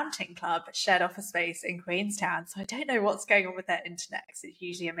the Mountain Club shared office space in Queenstown, so I don't know what's going on with their internet because it's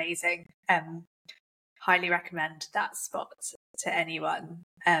usually amazing. Highly recommend that spot to anyone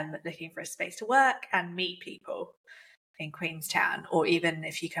looking for a space to work and meet people in Queenstown, or even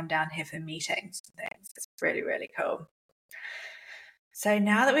if you come down here for meetings and things. It's really, really cool. So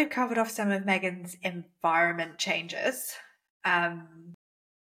now that we've covered off some of Megan's environment changes, I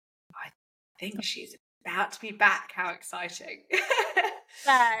think she's about to be back. How exciting.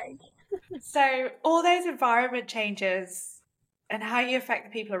 like, So all those environment changes and how you affect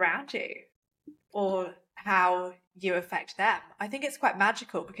the people around you or how you affect them. I think it's quite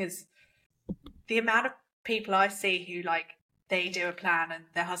magical because the amount of people I see who like they do a plan and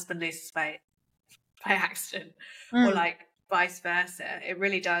their husband loses weight by accident or like vice versa. It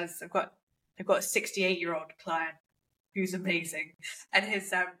really does. I've got a 68-year-old client who's amazing, and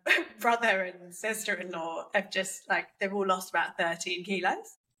his brother and sister-in-law have just like they've all lost about 13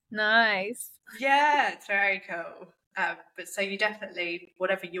 kilos. nice. Yeah, it's very cool. But so you definitely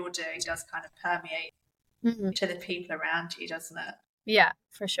whatever you're doing does kind of permeate to the people around you, doesn't it? Yeah,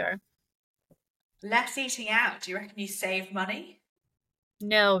 for sure. Less eating out. Do you reckon you save money?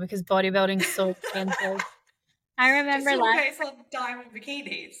 No, because bodybuilding's so expensive. I Just remember all last goes on diamond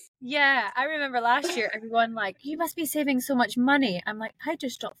bikinis. Yeah, I remember last year everyone like, you must be saving so much money. I'm like, I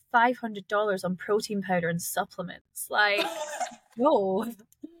just dropped $500 on protein powder and supplements. Like, no.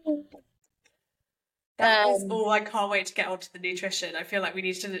 That is, Um, oh, I can't wait to get onto the nutrition. I feel like we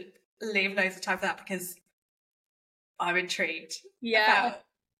need to leave loads of time for that because I'm intrigued yeah.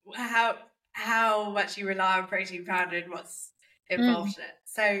 about how much you rely on protein powder and what's Mm. involved in it.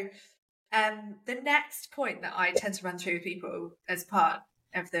 So, the next point that I tend to run through with people as part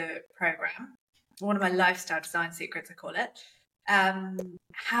of the program, one of my lifestyle design secrets, I call it,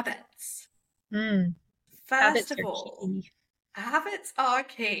 habits. Mm. First Habits of are all, key. habits are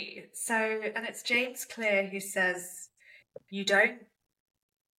key. So, and it's James Clear who says you don't,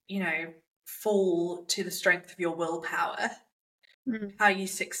 fall to the strength of your willpower. Mm. How you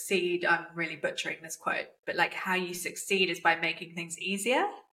succeed, I'm really butchering this quote, but like how you succeed is by making things easier.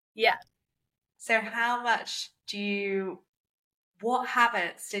 Yeah. So, what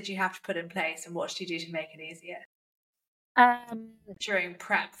habits did you have to put in place and what did you do to make it easier? during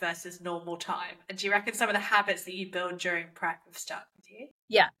prep versus normal time? And do you reckon some of the habits that you build during prep have stuck with you?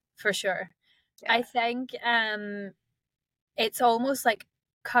 Yeah, for sure. Yeah. I think it's almost like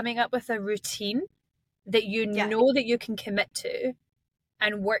coming up with a routine that you know that you can commit to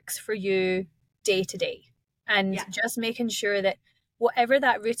and works for you day to day. And just making sure that whatever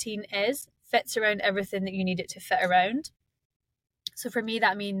that routine is fits around everything that you need it to fit around. So for me,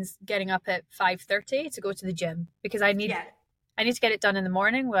 that means getting up at 5:30 to go to the gym, because I need to get it done in the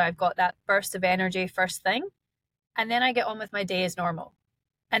morning where I've got that burst of energy first thing, and then I get on with my day as normal.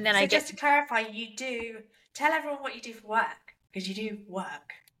 And then just to clarify, you do tell everyone what you do for work, because you do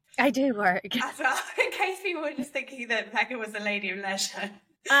work. I do work. As well, in case people were just thinking that Becca was a lady of leisure.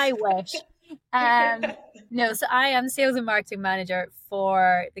 I wish. No, so I am sales and marketing manager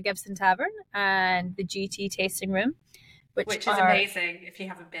for the Gibson Tavern and the GT Tasting Room, which is amazing if you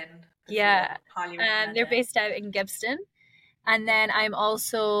haven't been before. Yeah. Highly recommend they're it. based out in Gibson. And then I'm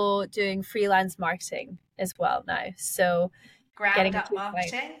also doing freelance marketing as well now. So ground up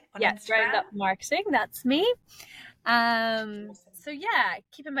marketing on Instagram. Ground up marketing, that's me. So yeah,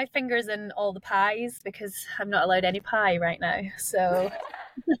 keeping my fingers in all the pies because I'm not allowed any pie right now. So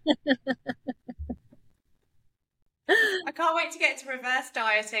I can't wait to get to reverse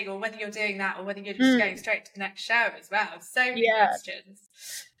dieting, or whether you're doing that or whether you're just going straight to the next show as well. So many questions.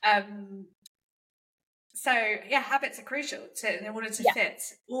 So yeah, habits are crucial in order to fit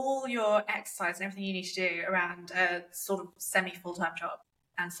all your exercise and everything you need to do around a sort of semi full-time job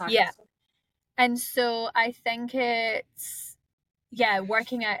and side hustle. And so I think it's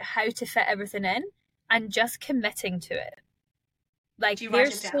working out how to fit everything in and just committing to it. Like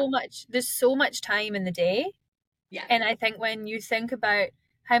there's so much time in the day. Yeah. And I think when you think about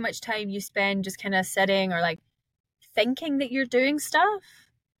how much time you spend just kind of sitting or like thinking that you're doing stuff.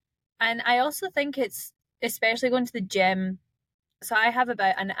 And I also think it's especially going to the gym. So I have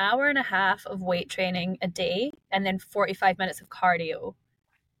about an hour and a half of weight training a day and then 45 minutes of cardio.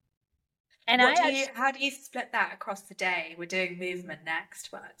 And how do you split that across the day? We're doing movement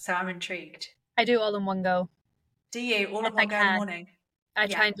next, so I'm intrigued. I do all in one go. Do you? All in one go in the morning? I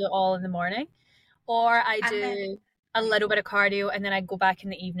try and do it all in the morning. Or I do a little bit of cardio and then I go back in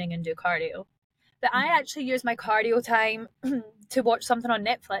the evening and do cardio. But I actually use my cardio time to watch something on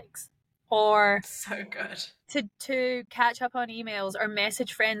Netflix or so good to catch up on emails or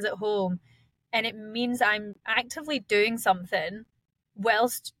message friends at home. And it means I'm actively doing something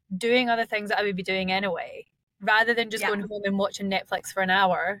whilst doing other things that I would be doing anyway, rather than just going home and watching Netflix for an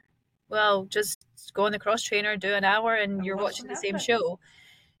hour. Well, just go on the cross trainer, do an hour, and you're watching the same show.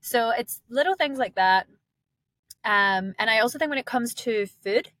 So it's little things like that. And I also think when it comes to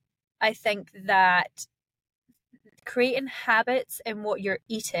food, I think that creating habits in what you're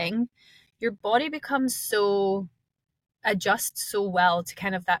eating, your body adjusts so well to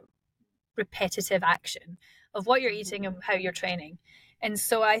kind of that repetitive action of what you're eating and how you're training. And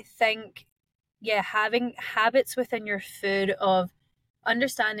so I think, having habits within your food of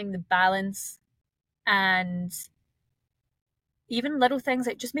understanding the balance and even little things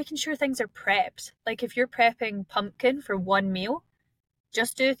like just making sure things are prepped. Like if you're prepping pumpkin for one meal,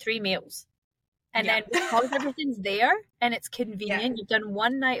 just do 3 meals. And then because everything's there and it's convenient, you've done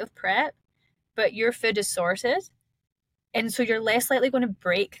one night of prep, but your food is sorted. And so you're less likely going to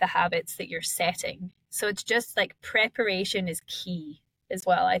break the habits that you're setting. So it's just like preparation is key as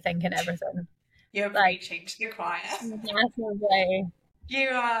well, I think, in everything. You're preaching to the choir. Massively. You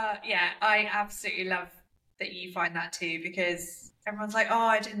are, I absolutely love that you find that too, because everyone's like, oh,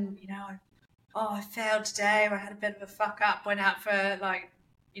 I didn't, I failed today, or I had a bit of a fuck up, went out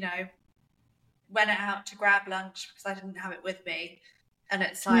to grab lunch because I didn't have it with me. And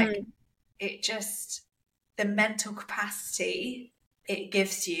it's like, it just, the mental capacity it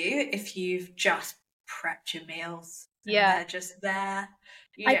gives you if you've just prepped your meals. They're just there.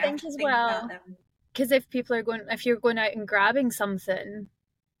 I think as well, because if you're going out and grabbing something,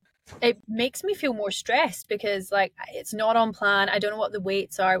 it makes me feel more stressed because like it's not on plan. I don't know what the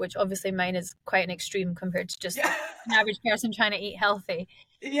weights are, which obviously mine is quite an extreme compared to just an average person trying to eat healthy.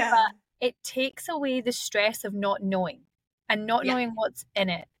 Yeah. But it takes away the stress of not knowing and not knowing what's in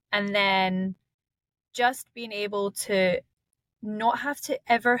it. And then just being able to not have to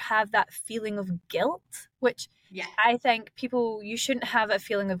ever have that feeling of guilt, which I think you shouldn't have a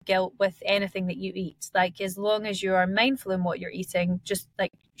feeling of guilt with anything that you eat. Like as long as you are mindful in what you're eating, just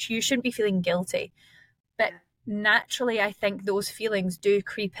like you shouldn't be feeling guilty. But naturally, I think those feelings do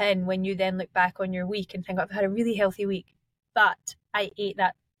creep in when you then look back on your week and think, I've had a really healthy week, but I ate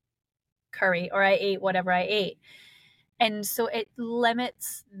that curry or I ate whatever I ate. And so it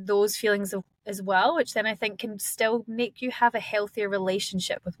limits those feelings as well, which then I think can still make you have a healthier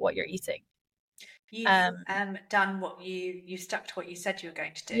relationship with what you're eating. You've done what you stuck to what you said you were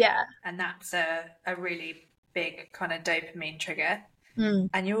going to do. Yeah. And that's a really big kind of dopamine trigger. Mm.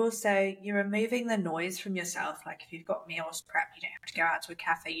 And you're removing the noise from yourself. Like if you've got meals prep, you don't have to go out to a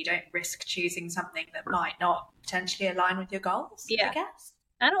cafe. You don't risk choosing something that might not potentially align with your goals, Yeah. I guess.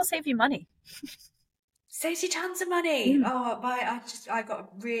 And it'll save you money. Saves you tons of money. Oh, I got a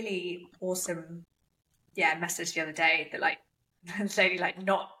really awesome message the other day that like this lady like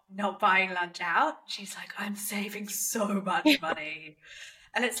not buying lunch out. She's like, I'm saving so much money.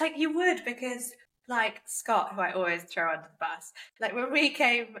 And it's like you would, because like Scott, who I always throw under the bus, like when we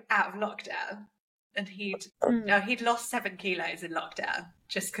came out of lockdown and he'd lost 7 kilos in lockdown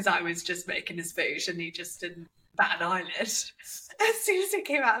just because I was just making his food and he just didn't bat an eyelid. As soon as he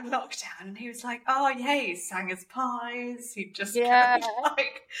came out of lockdown and he was like, oh yeah, he sang us pies. He'd just cooked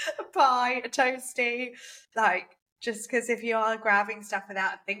like a pie, a toasty, like just because if you are grabbing stuff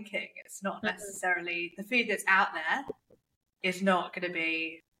without thinking, it's not necessarily the food that's out there is not going to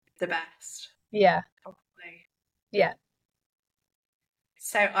be the best. Yeah. Probably. Yeah.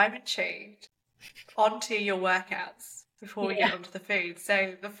 So I'm intrigued. Onto your workouts before we get onto the food.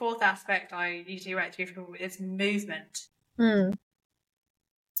 So the fourth aspect I usually write to people is movement.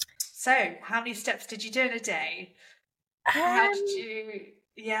 So how many steps did you do in a day? How did you...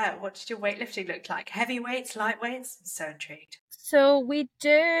 what did your weightlifting look like? Heavy weights, light weights? I'm so intrigued. So we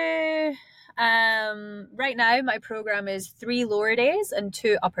do... right now my program is 3 lower days and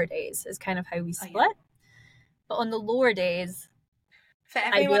 2 upper days is kind of how we split. But on the lower days, for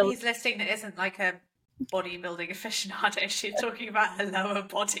everyone who's listening that isn't like a bodybuilding aficionado, she's talking about her lower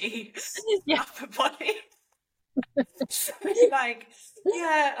body, upper body. So like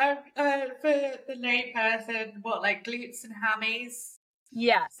for the lay person, what, like glutes and hammies?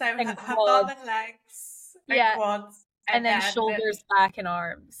 So her bum and legs and quads, and then shoulders, back and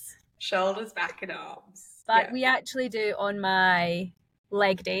arms. Shoulders, back and arms. But we actually do on my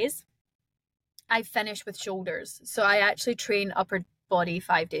leg days, I finish with shoulders. So I actually train upper body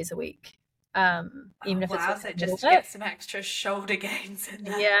 5 days a week. Even if it's so just to get some extra shoulder gains in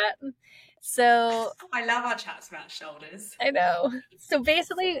there. Yeah. So I love our chats about shoulders. I know. So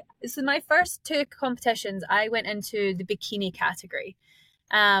basically, my first 2 competitions, I went into the bikini category,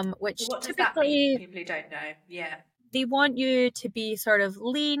 which what typically does that mean? People who don't know, they want you to be sort of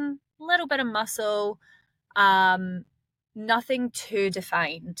lean, little bit of muscle, nothing too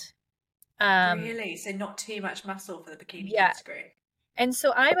defined. Really? So not too much muscle for the bikini category? And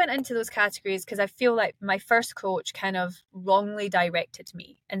so I went into those categories because I feel like my first coach kind of wrongly directed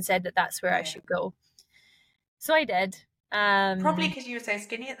me and said that that's where I should go. So I did. Probably because you were so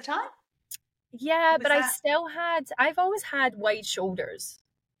skinny at the time? Yeah, but I've always had wide shoulders.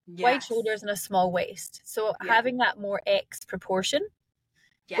 Wide shoulders and a small waist. So having that more X proportion,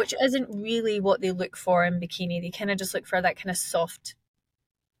 which isn't really what they look for in bikini. They kind of just look for that kind of soft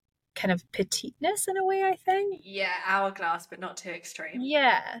kind of petiteness in a way, I think. Yeah, hourglass, but not too extreme.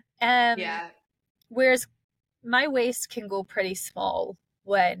 Yeah. Whereas my waist can go pretty small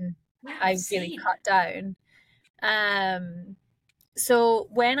when I really cut down. So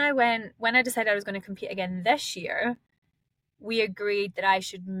when I decided I was going to compete again this year, we agreed that I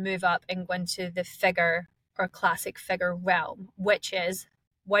should move up and go into the figure or classic figure realm, which is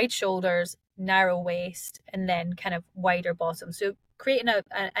wide shoulders, narrow waist, and then kind of wider bottom. So creating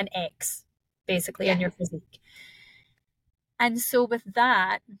an X basically in your physique. And so with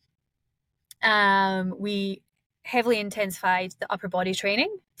that, we heavily intensified the upper body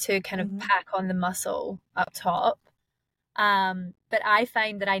training to kind of pack on the muscle up top. But I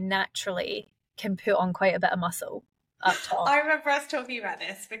find that I naturally can put on quite a bit of muscle up top. I remember us talking about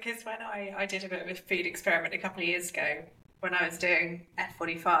this because when I did a bit of a food experiment a couple of years ago when I was doing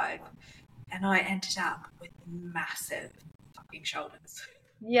F45, and I ended up with massive fucking shoulders.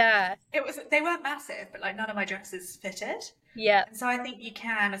 Yeah. They weren't massive, but like none of my dresses fitted. Yeah. And so I think you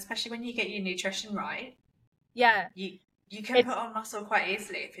can, especially when you get your nutrition right. Yeah. You can put on muscle quite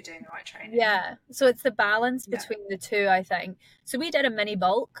easily if you're doing the right training. Yeah. So it's the balance between the two, I think. So we did a mini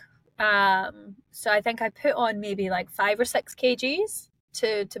bulk. So I think I put on maybe like 5 or 6 kgs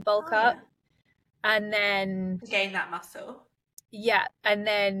to bulk up. And then gain that muscle. Yeah. And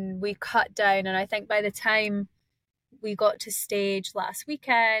then we cut down, and I think by the time we got to stage last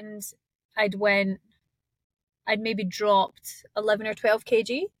weekend, I'd maybe dropped 11 or 12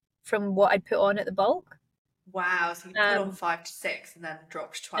 kg from what I'd put on at the bulk. Wow, so you put on 5 to 6 and then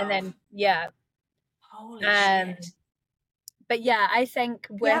dropped 12. And then, holy shit. But yeah, I think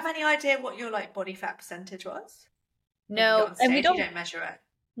do you have any idea what your like body fat percentage was? If you got No, on and we stage, you don't. don't measure it.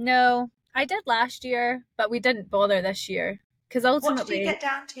 No, I did last year, but we didn't bother this year because What did you ultimately, get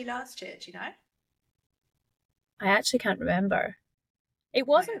down to last year? Do you know? I actually can't remember. It Oh, yeah.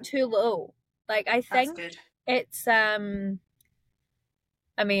 wasn't too low. Like I That's think good. it's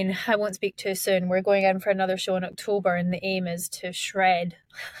I mean, I won't speak too soon. We're going in for another show in October, and the aim is to shred,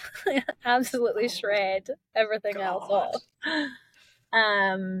 absolutely Oh, shred everything else God. off.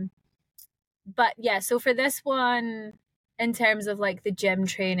 Um, but yeah, so for this one, in terms of like the gym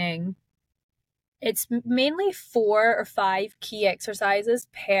training, it's mainly 4 or 5 key exercises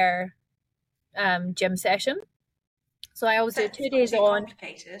per gym session. So I always So do it's two not days too on.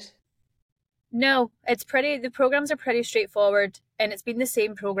 complicated. No, the programs are pretty straightforward and it's been the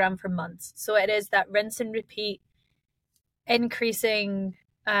same program for months. So it is that rinse and repeat, increasing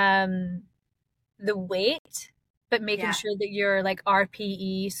the weight, but making Yeah. sure that your like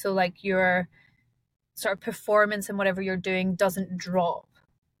RPE, so like your sort of performance and whatever you're doing doesn't drop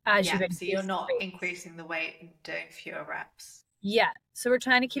as Yeah. you So you're increase the not weight. increasing the weight and doing fewer reps. Yeah. So we're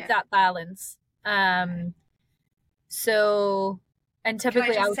trying to keep Yeah. that balance. Okay. So and Can I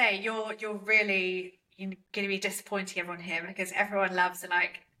typically just say you're really going to be disappointing everyone here because everyone loves the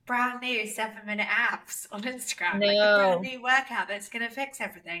like brand new 7-minute abs on Instagram, like the brand no. new workout that's going to fix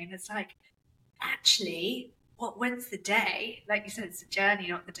everything. And it's like, actually, what wins the day? Like you said, it's a journey,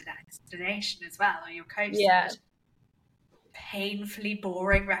 not the destination as well. Or your coach Yeah. said, painfully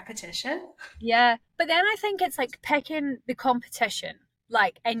boring repetition. Yeah. But then I think it's like picking the competition,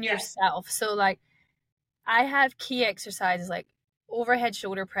 like in Yeah, yourself. So like I have key exercises like overhead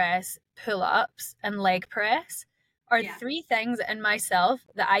shoulder press, pull ups, and leg press are yeah, 3 things in myself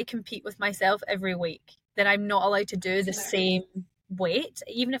that I compete with myself every week that I'm not allowed to do that's the hilarious. same weight,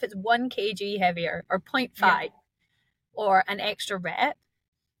 even if it's 1 kg heavier or zero point Yeah, 0.5 or an extra rep.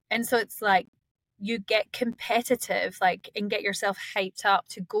 And so it's like you get competitive, like, and get yourself hyped up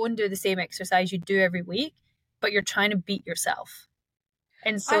to go and do the same exercise you do every week, but you're trying to beat yourself.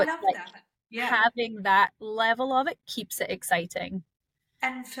 And so I it's love like that. Yeah. having that level of it keeps it exciting.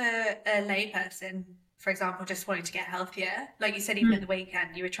 And for a layperson, for example, just wanting to get healthier, like you said, even at Mm. the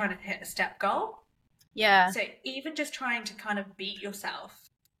weekend, you were trying to hit a step goal. Yeah. So even just trying to kind of beat yourself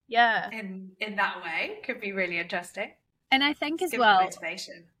Yeah. in that way could be really interesting. And I think It's as good for well,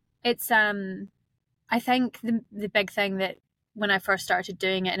 motivation. it's I think the big thing that when I first started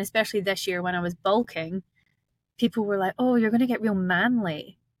doing it, and especially this year when I was bulking, people were like, "Oh, you're going to get real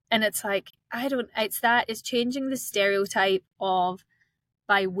manly." And it's like, I don't, it's changing the stereotype of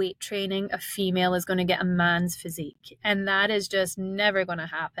by weight training, a female is going to get a man's physique. And that is just never going to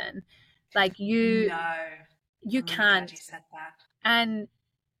happen. Like No, you I'm really glad can't. you said that. And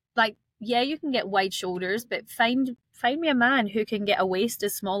like, yeah, you can get wide shoulders, but find me a man who can get a waist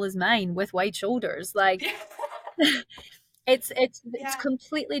as small as mine with wide shoulders. Like Yeah. it's Yeah.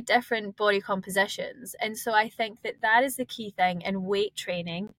 completely different body compositions, and so I think that that is the key thing in weight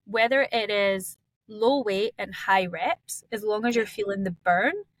training, whether it is low weight and high reps, as long as you're Yeah. feeling the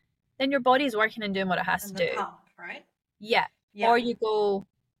burn, then your body is working and doing what it has to And the do. pump, right? Yeah. Yeah. Or you go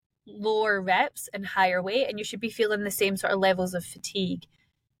lower reps and higher weight, and you should be feeling the same sort of levels of fatigue.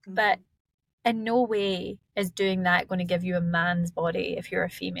 But Mm. in no way is doing that going to give you a man's body if you're a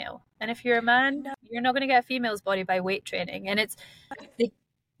female. And if you're a man, No. you're not going to get a female's body by weight training. And it's the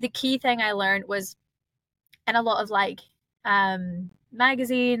the key thing I learned was in a lot of like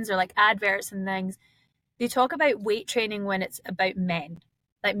magazines or like adverts and things, they talk about weight training when it's about men,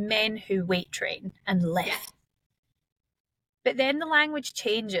 like men who weight train and Yeah. lift. But then the language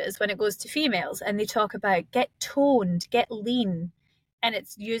changes when it goes to females and they talk about get toned, get lean, and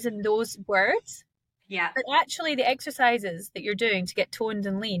it's using those words. Yeah. But actually, the exercises that you're doing to get toned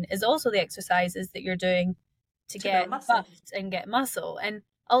and lean is also the exercises that you're doing to To build get muscle. buffed and get muscle. And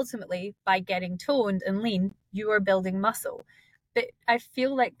ultimately, by getting toned and lean, you are building muscle. But I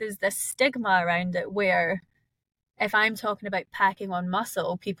feel like there's this stigma around it where if I'm talking about packing on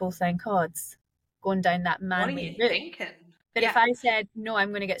muscle, people think, oh, it's going down that What are manly you route. thinking? But if Yeah. I said, no, I'm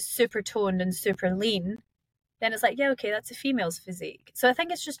going to get super toned and super lean, then it's like, yeah, okay, that's a female's physique. So I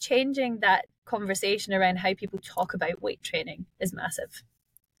think it's just changing that conversation around how people talk about weight training is massive.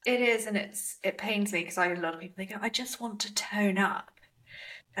 It is, and it pains me because I get a lot of people, they go, I just want to tone up.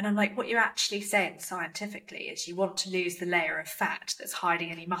 And I'm like, what you're actually saying scientifically is you want to lose the layer of fat that's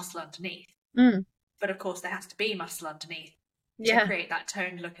hiding any muscle underneath. Mm. But of course, there has to be muscle underneath to Yeah. create that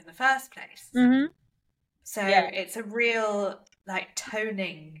toned look in the first place. Mm-hmm. So Yeah. it's a real like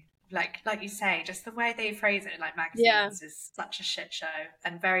toning, like you say, just the way they phrase it in like Yeah. magazines is such a shit show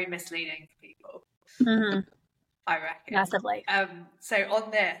and very misleading for people, Mm-hmm. I reckon. Massively. So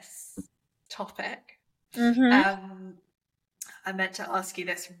on this topic, I meant to ask you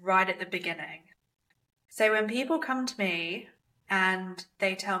this right at the beginning. So when people come to me and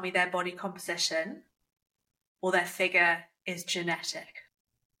they tell me their body composition or their figure is genetic,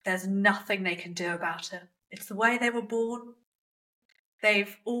 there's nothing they can do about it. It's the way they were born.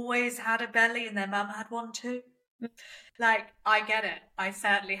 They've always had a belly and their mum had one too. Like, I get it. I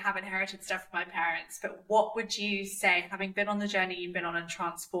certainly have inherited stuff from my parents, but what would you say, having been on the journey you've been on and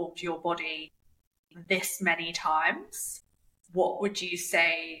transformed your body this many times, what would you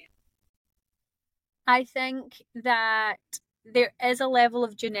say? I think that there is a level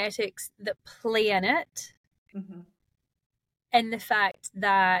of genetics that play in it, in the fact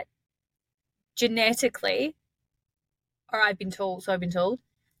that genetically, or I've been told,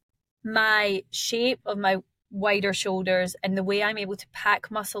 my shape of my wider shoulders and the way I'm able to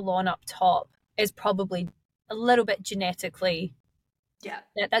pack muscle on up top is probably a little bit genetically. Yeah.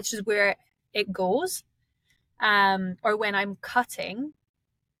 That's just where it goes. Or when I'm cutting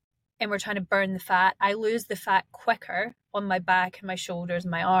and we're trying to burn the fat, I lose the fat quicker on my back and my shoulders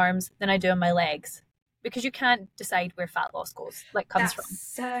and my arms than I do on my legs, because you can't decide where fat loss comes from.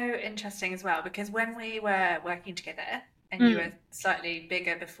 That's so interesting as well, because when we were working together and you were slightly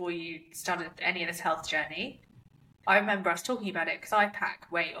bigger before you started any of this health journey, I remember us talking about it because I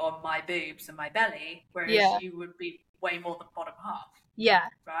pack weight on my boobs and my belly, whereas you would be way more than bottom half. Yeah.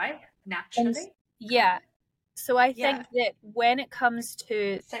 Right? Naturally? And, yeah. So I think that when it comes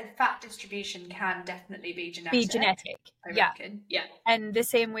to... So fat distribution can definitely be genetic. I reckon. Yeah. And the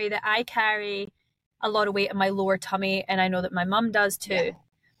same way that I carry a lot of weight in my lower tummy, and I know that my mum does too. Yeah.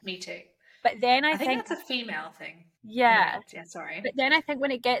 Me too. But then I think that's a female thing. Yeah. Anyway, yeah, sorry. But then I think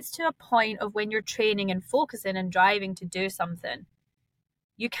when it gets to a point of when you're training and focusing and driving to do something,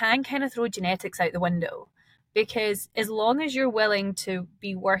 you can kind of throw genetics out the window. Because as long as you're willing to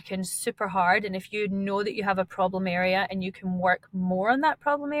be working super hard, and if you know that you have a problem area and you can work more on that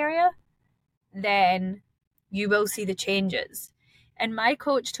problem area, then you will see the changes. And my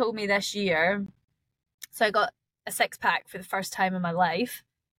coach told me this year, so I got a 6-pack for the first time in my life.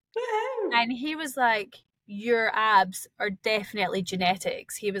 Woo-hoo! And he was like, your abs are definitely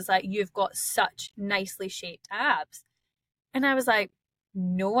genetics. He was like, you've got such nicely shaped abs. And I was like,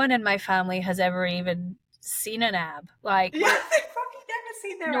 no one in my family has ever even seen an ab. Like, yeah, they've probably never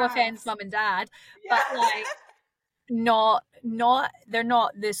seen their no abs. offense, mum and dad, but like, they're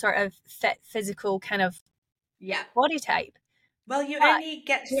not the sort of fit, physical kind of body type. Well, you only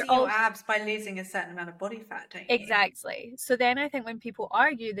get to see your abs by losing a certain amount of body fat, don't you? Exactly. So then I think when people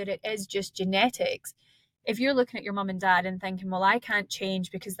argue that it is just genetics, if you're looking at your mum and dad and thinking, well, I can't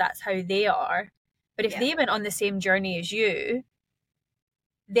change because that's how they are, but if they went on the same journey as you,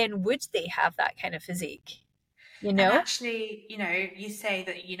 then would they have that kind of physique? You know? And actually, you say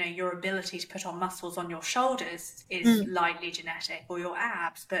that, your ability to put on muscles on your shoulders is lightly genetic, or your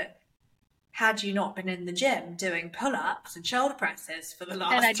abs, but had you not been in the gym doing pull-ups and shoulder presses for the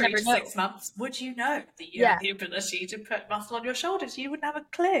last 3 to 6 months, would you know that you have the ability to put muscle on your shoulders? You wouldn't have a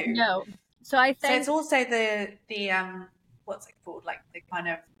clue. No. So I think... So it's also the what's it called? Like the kind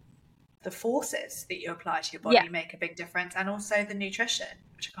of the forces that you apply to your body make a big difference, and also the nutrition,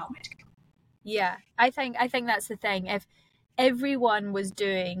 which I can't wait to get. Yeah, I think that's the thing. If everyone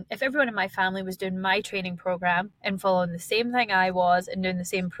in my family was doing my training program and following the same thing I was and doing the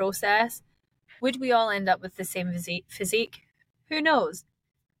same process, would we all end up with the same physique? Who knows?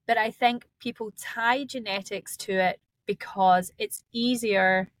 But I think people tie genetics to it because it's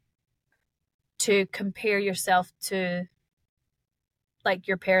easier to compare yourself to like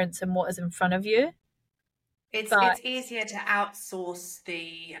your parents and what is in front of you. It's easier to outsource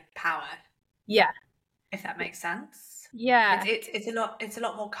the power. Yeah. If that makes sense. Yeah. It's a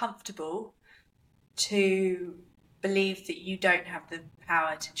lot more comfortable to believe that you don't have the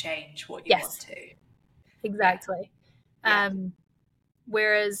power to change what you want to. Exactly.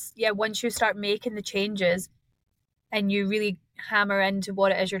 Whereas, once you start making the changes and you really hammer into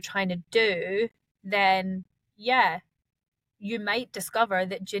what it is you're trying to do, then you might discover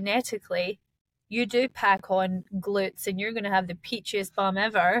that genetically you do pack on glutes and you're going to have the peachiest bum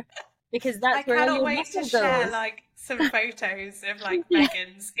ever, because that's where your muscle goes. Share like some photos of like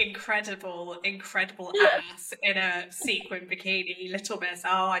Megan's incredible ass in a sequin bikini, little miss.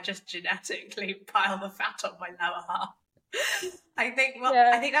 Oh, I just genetically pile the fat on my lower half. I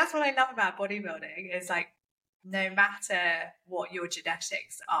think that's what I love about bodybuilding is like, no matter what your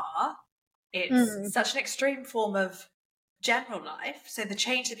genetics are, it's such an extreme form of general life. So the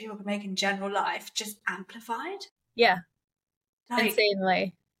change that people can make in general life just amplified. Yeah. Like,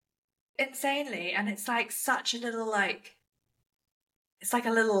 Insanely. And it's like such a little it's like a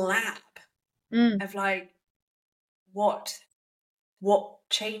little lab. of like what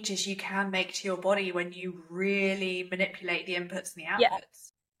changes you can make to your body when you really manipulate the inputs and the Yeah.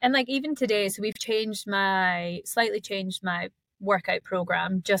 outputs. And like even today, so we've slightly changed my workout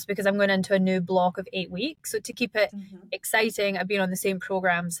program just because I'm going into a new block of 8 weeks. So to keep it exciting, I've been on the same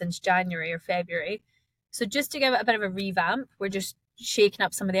program since January or February. So just to give it a bit of a revamp, we're just shaking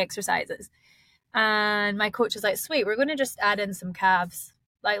up some of the exercises. And my coach is like, sweet, we're going to just add in some calves.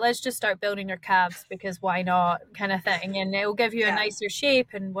 Like, let's just start building your calves because why not, kind of thing. And it'll give you a nicer shape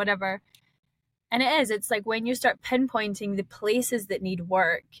and whatever. And it's like when you start pinpointing the places that need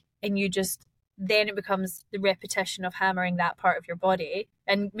work and then it becomes the repetition of hammering that part of your body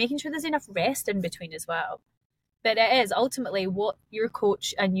and making sure there's enough rest in between as well. But it is ultimately what your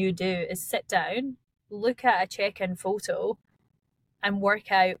coach and you do is sit down, look at a check-in photo and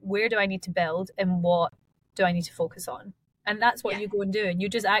work out where do I need to build and what do I need to focus on. And that's what you go and do. And you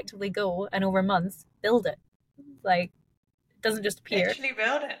just actively go and over months build it. Like, it doesn't just appear. Literally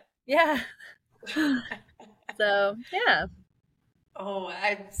build it. Yeah. So, yeah. Oh,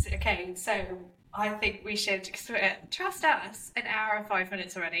 okay. So I think we should trust us. An hour and 5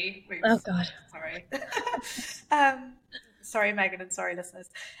 minutes already. Oops. Oh God. Sorry. Sorry, Megan, and sorry, listeners.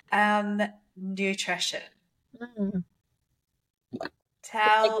 Nutrition.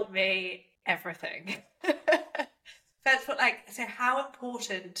 Tell me everything. First, so how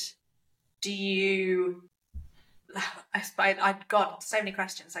important do you? I've got so many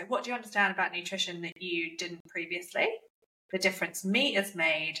questions. Like, what do you understand about nutrition that you didn't previously? The difference meat has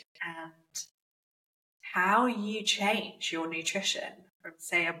made, and how you change your nutrition from,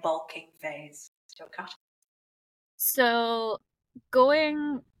 say, a bulking phase to a cut. So,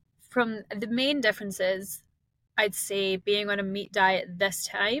 going from the main differences, I'd say being on a meat diet this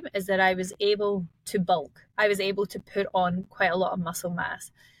time is that I was able to bulk. I was able to put on quite a lot of muscle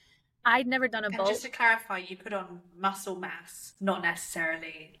mass. I'd never done a bulk. And just to clarify, you put on muscle mass, not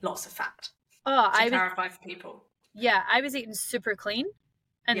necessarily lots of fat. Clarify for people. Yeah, I was eating super clean.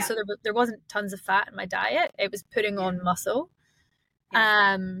 And so there wasn't tons of fat in my diet. It was putting on muscle. But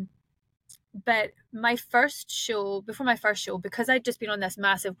before my first show, because I'd just been on this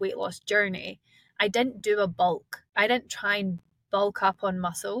massive weight loss journey, I didn't do a bulk. I didn't try and bulk up on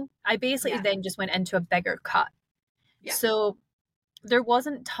muscle. I basically then just went into a bigger cut. Yeah. So there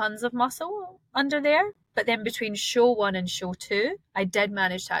wasn't tons of muscle under there, but then between show 1 and show 2, I did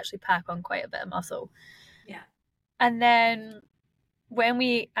manage to actually pack on quite a bit of muscle. Yeah. And then when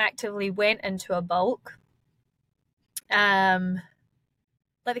we actively went into a bulk, like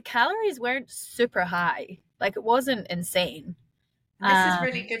the calories weren't super high. Like it wasn't insane. This is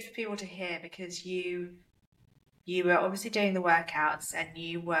really good for people to hear because you were obviously doing the workouts and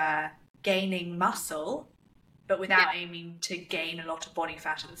you were gaining muscle, but without aiming to gain a lot of body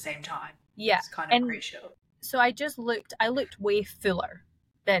fat at the same time. Yeah. It's kind of crucial. So I looked way fuller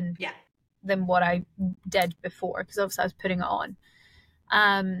than what I did before because obviously I was putting it on.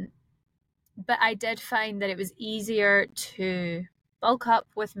 But I did find that it was easier to bulk up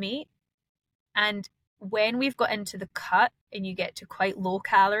with meat. And when we've got into the cut and you get to quite low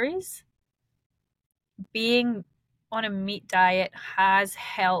calories, being on a meat diet has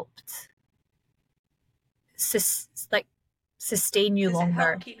helped sustain you longer. Does it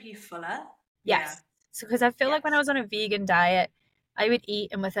help keep you fuller? Yes. Yeah. So because I feel like when I was on a vegan diet, I would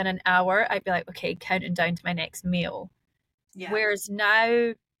eat and within an hour I'd be like, okay, counting down to my next meal. Yeah. Whereas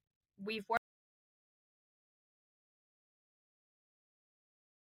now we've worked.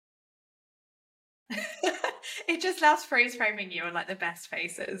 It just loves freeze framing you on like the best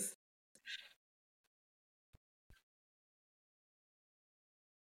faces.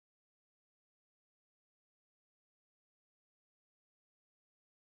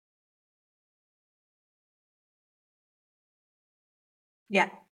 Yeah.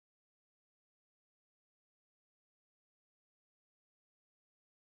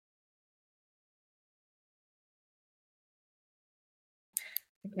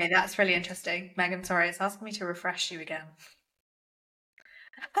 Okay, that's really interesting. Megan, sorry, it's asking me to refresh you again.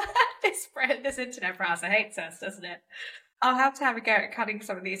 This internet browser hates us, doesn't it? I'll have to have a go at cutting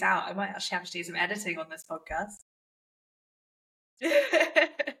some of these out. I might actually have to do some editing on this podcast.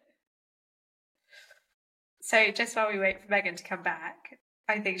 So just while we wait for Megan to come back,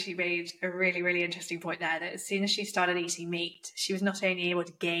 I think she made a really, really interesting point there that as soon as she started eating meat, she was not only able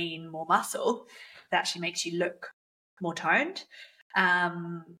to gain more muscle, that actually makes you look more toned,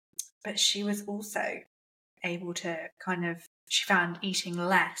 but she was also able to she found eating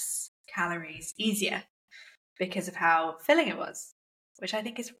less calories easier because of how filling it was, which I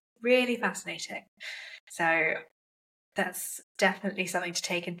think is really fascinating. So That's definitely something to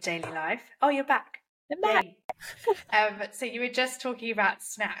take into daily life. Oh, you're back. I'm back. Yay. So you were just talking about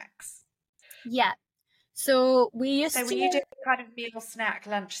snacks. Yeah. So we used So were to. you doing kind of meal snack,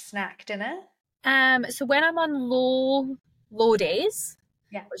 lunch snack, dinner? So when I'm on low days,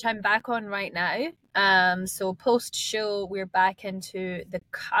 Yeah. which I'm back on right now. So post show we're back into the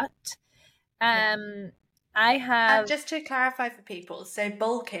cut. Yeah. I And have just to clarify for people, so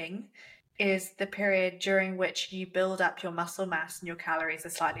bulking is the period during which you build up your muscle mass and your calories are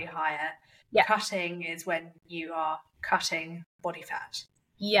slightly higher. yeah, Cutting is when you are cutting body fat,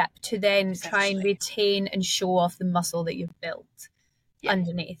 to then try and essentially. retain and show off the muscle that you've built Yeah.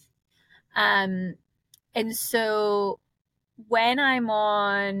 underneath. And so when I'm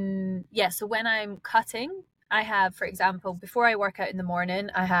when I'm cutting, I have, for example, before I work out in the morning,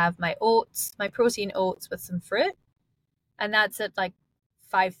 I have my oats, my protein oats with some fruit, and that's at like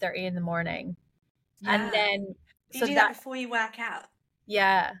 5:30 in the morning. And Yeah. then You so do that that before you work out.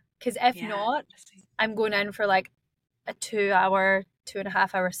 yeah, because if Yeah. not, Interesting. I'm going in for like a 2 hour,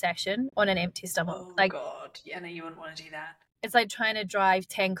 2.5 hour session on an empty stomach. Oh Like God. Yeah, no, you wouldn't want to do that. it's like trying to drive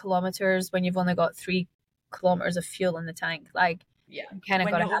 10 kilometers when you've only got 3 kilometers of fuel in the tank. Like Yeah. you kind of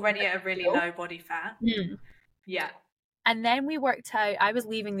When got to you're have already at a really fuel. low body fat. Mm. Yeah. And then we worked out, I was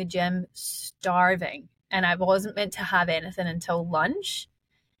leaving the gym starving and I wasn't meant to have anything until lunch.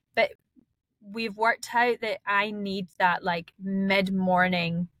 But we've worked out that I need that like mid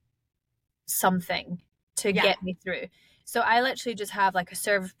morning something to Yeah. get me through. So I literally just have like a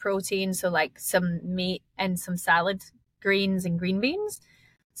serve of protein, so like some meat and some salad, greens and green beans.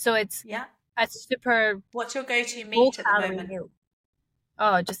 So it's Yeah. a super What's your go-to low meat at the calorie moment? meal.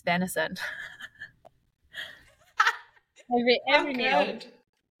 Oh, just venison. How Every meal. good.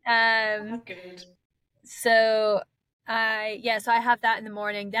 How Um good. so so I have that in the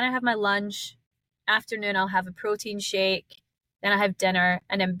morning. Then I have my lunch. Afternoon I'll have a protein shake. Then I have dinner,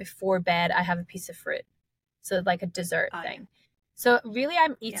 and then before bed I have a piece of fruit. So like a dessert Oh, yeah. thing. So really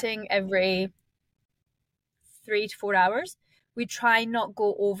I'm Yeah. eating every 3 to 4 hours. We try not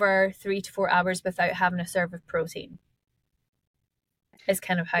go over 3 to 4 hours without having a serve of protein. Is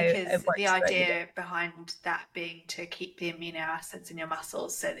kind of how Because it the works throughout the day. idea behind that being to keep the amino acids in your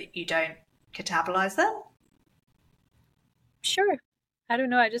muscles so that you don't catabolize them. Sure. I don't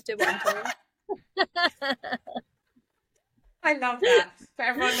know, I just did what I'm told. I love that. For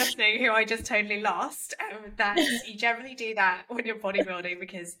everyone listening who I just totally lost, that you generally do that when you're bodybuilding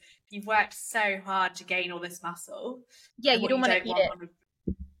because you've worked so hard to gain all this muscle. Yeah, And you what don't you want to don't eat want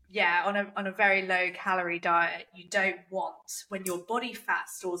it. on a very low calorie diet, you don't want when your body fat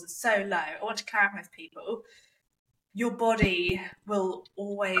stores are so low. I want to clarify for people, your body will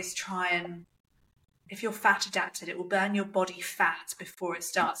always try and, if you're fat adapted, it will burn your body fat before it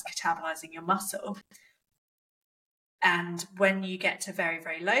starts catabolizing your muscle. And when you get to very,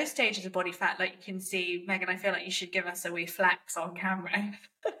 very low stages of body fat, like you can see, Megan, I feel like you should give us a wee flex on camera.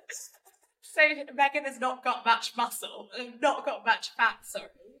 So Megan has not got much muscle, not got much fat, sorry.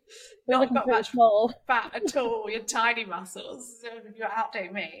 You're Not looking got pretty much small. fat at all. You're tiny muscles. You're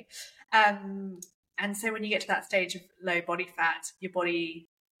outdoing me. And so when you get to that stage of low body fat, your body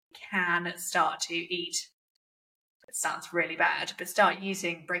can start to eat. It sounds really bad, but start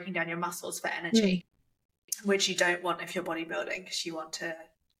breaking down your muscles for energy, which you don't want if you're bodybuilding because you want to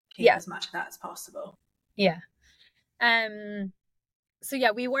keep as much of that as possible. Yeah. So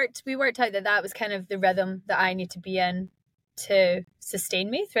yeah, we worked out that was kind of the rhythm that I need to be in to sustain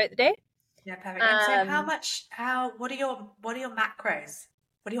me throughout the day. Yeah, perfect. And so what are your macros?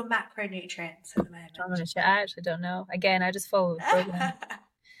 What are your macronutrients at the moment? I actually don't know. Again, I just follow the program.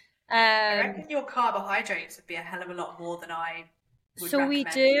 I reckon your carbohydrates would be a hell of a lot more than I would So we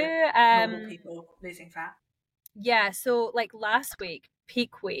recommend for do normal people losing fat. Yeah, so like last week,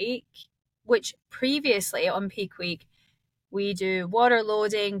 peak week, which previously on peak week we do water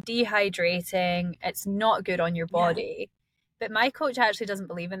loading, dehydrating. It's not good on your body. But my coach actually doesn't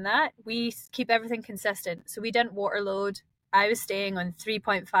believe in that. We keep everything consistent. So we didn't water load. I was staying on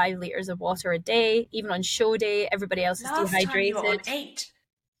 3.5 liters of water a day. Even on show day, everybody else is Last dehydrated. time you were on 8.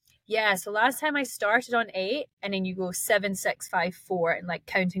 Yeah, so last time I started on 8, and then you go 7, 6, 5, 4, and like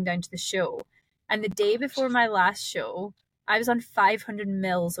counting down to the show. And the day before my last show, I was on 500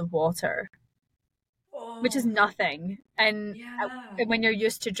 mils of water, which is nothing. And when you're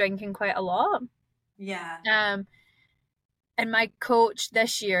used to drinking quite a lot. Yeah. And my coach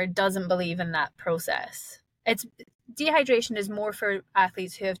this year doesn't believe in that process. Dehydration is more for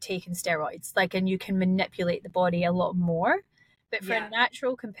athletes who have taken steroids, and you can manipulate the body a lot more. But for a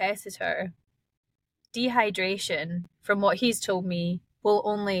natural competitor, dehydration, from what he's told me, will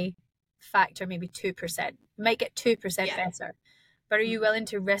only factor maybe 2%, You might get 2% Yeah. better. But are you willing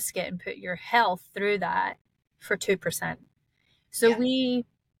to risk it and put your health through that for 2%? So Yeah. we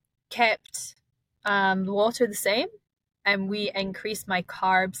kept the water the same, and we increased my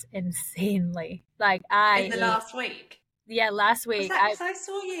carbs insanely. Like In I the ate, last week. yeah, last Was week that because I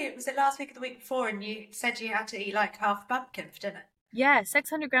saw you? Was it last week or the week before? And you said you had to eat like half a pumpkin for dinner.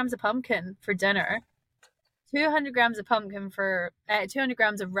 600 grams of pumpkin for dinner, 200 grams of pumpkin for 200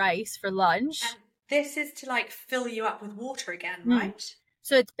 grams of rice for lunch. And this is to like fill you up with water again, Mm. right?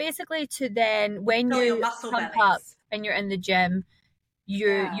 So it's basically to then when Fill your you muscle pump up bellies. and you're in the gym, you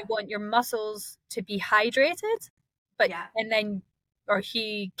Yeah. want your muscles to be hydrated, but Yeah. and then or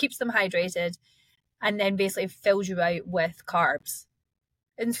he keeps them hydrated and then basically fills you out with carbs.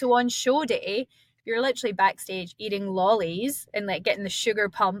 And so on show day, you're literally backstage eating lollies and like getting the sugar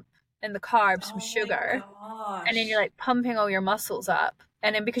pump and the carbs from Oh my sugar. And then you're gosh. like pumping all your muscles up.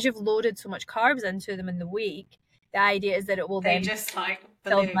 And then because you've loaded so much carbs into them in the week, the idea is that it will They then just like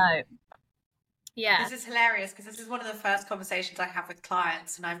fill them balloon. out. Yeah. This is hilarious because this is one of the first conversations I have with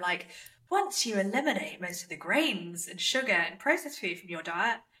clients, and I'm like, once you eliminate most of the grains and sugar and processed food from your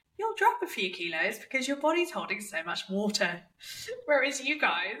diet, you'll drop a few kilos because your body's holding so much water. Whereas you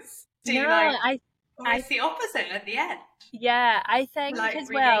guys No, do like I almost the opposite at the end, yeah, I think like as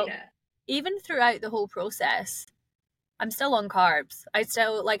regain well, it. even throughout the whole process, I'm still on carbs. I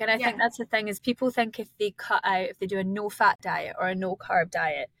still like, and I think Yeah. that's the thing is people think if they cut out, if they do a no fat diet or a no carb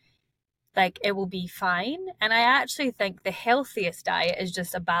diet, like it will be fine. And I actually think the healthiest diet is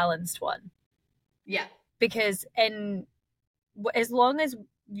just a balanced one Yeah. because as long as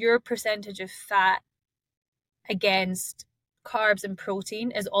your percentage of fat against carbs and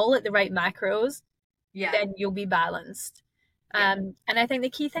protein is all at the right macros, Yeah. then you'll be balanced. Yeah. And I think the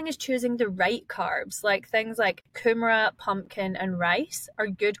key thing is choosing the right carbs, like things like kumara, pumpkin, and rice are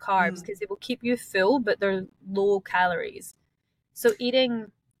good carbs because they will keep you full, but they're low calories. So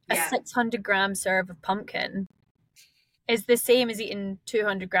eating a Yeah. 600-gram serve of pumpkin is the same as eating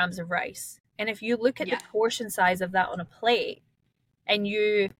 200 grams of rice. And if you look at the Yeah. portion size of that on a plate, and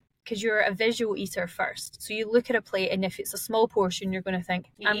because you're a visual eater first, so you look at a plate, and if it's a small portion, you're going to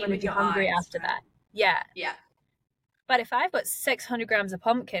think, You I'm eat going to with be your hungry eyes, after right? that. Yeah. Yeah. But if I've got 600 grams of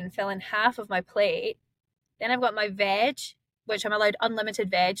pumpkin filling half of my plate, then I've got my veg, which I'm allowed unlimited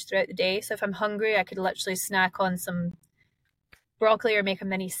veg throughout the day. So if I'm hungry, I could literally snack on some broccoli or make a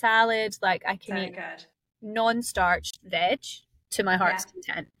mini salad. Like I can So eat good. non-starched veg to my heart's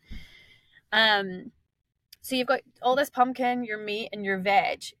content. So you've got all this pumpkin, your meat, and your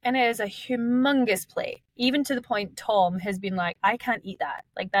veg, and it is a humongous plate. Even to the point Tom has been like, I can't eat that.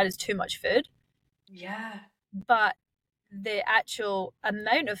 Like that is too much food. Yeah. But the actual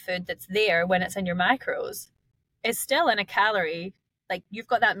amount of food that's there when it's in your macros is still in a calorie. Like you've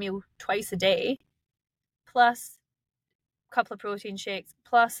got that meal twice a day, plus a couple of protein shakes,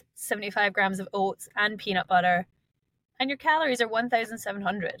 plus 75 grams of oats and peanut butter, and your calories are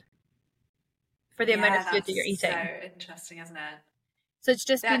 1,700 for the amount of Yeah, food that you're that's so eating. interesting, isn't it? So it's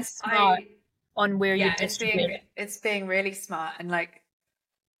just being That's smart on where you distribute it. it's being really smart, and like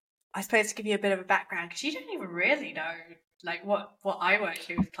I suppose to give you a bit of a background because you don't even really know like what I work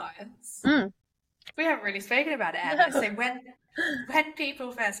through with clients. We haven't really spoken about it ever. No. So when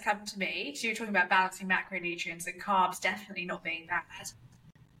people first come to me, so you're talking about balancing macronutrients and carbs definitely not being bad.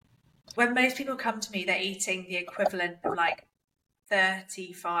 When most people come to me, they're eating the equivalent of like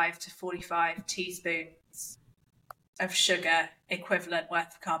 35 to 45 teaspoons of sugar equivalent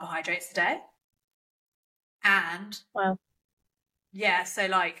worth of carbohydrates a day. And Wow. yeah, so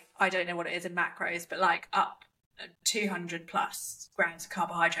like I don't know what it is in macros, but like up 200 plus grams of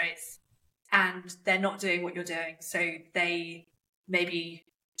carbohydrates, and they're not doing what you're doing. So they maybe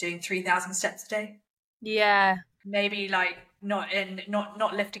doing 3,000 steps a day. Yeah. Maybe like not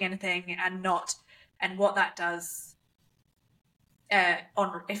lifting anything, and what that does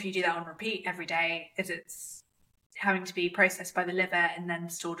if you do that on repeat every day is it's having to be processed by the liver and then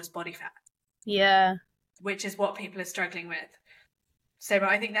stored as body fat. Yeah. Which is what people are struggling with. So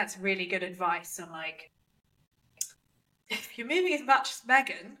I think that's really good advice on like, if you're moving as much as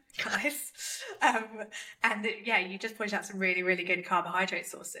Megan, guys, and you just pointed out some really, really good carbohydrate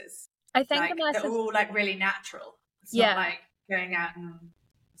sources. I think like they're all like really natural. It's not like going out and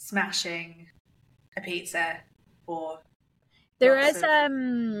smashing a pizza or there is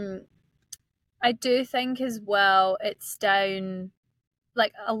I do think as well it's down,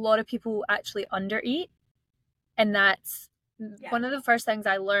 like a lot of people actually undereat, and that's one of the first things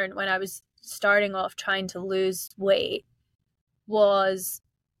I learned when I was starting off trying to lose weight was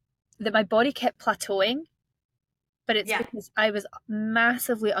that my body kept plateauing, but it's because I was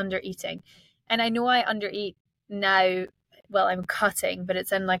massively under eating. And I know I undereat now. Well, I'm cutting, but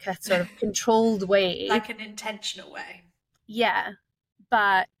it's in like a sort of controlled way. Like an intentional way. Yeah.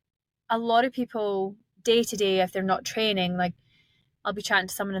 But a lot of people day to day, if they're not training, like I'll be chatting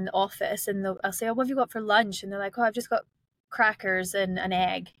to someone in the office and I'll say, "Oh, what have you got for lunch?" And they're like, "Oh, I've just got crackers and an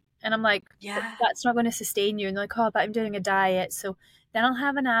egg." And I'm like, Yeah. "That's not going to sustain you." And they're like, "Oh, but I'm doing a diet." So then I'll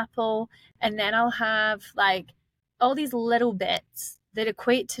have an apple and then I'll have like all these little bits that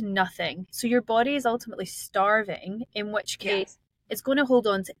equate to nothing. So your body is ultimately starving, in which Yeah. case it's going to hold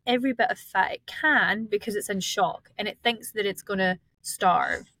on to every bit of fat it can because it's in shock and it thinks that it's going to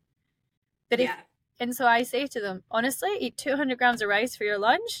starve. But if Yeah. And so I say to them, honestly, eat 200 grams of rice for your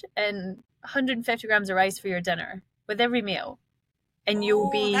lunch and 150 grams of rice for your dinner with every meal, and you'll Oh,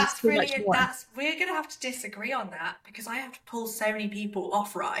 be that's so much really, more. we're going to have to disagree on that because I have to pull so many people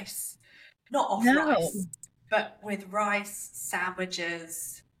off rice. Not off No, rice, but with rice,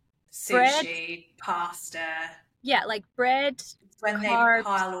 sandwiches, bread, sushi, pasta, yeah, like bread, when they carbs,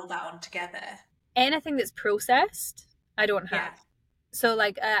 pile all that on together. anything that's processed, I don't have. Yeah, So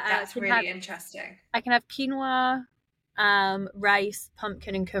like that's really interesting. I can have quinoa, rice,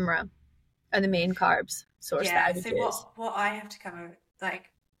 pumpkin, and kumara are the main carbs source that I Yeah, would so use. what I have to come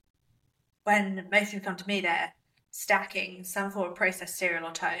like when most people come to me, they're stacking some form of processed cereal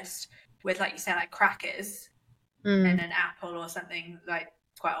or toast with, like you say, like crackers Mm, and an apple or something like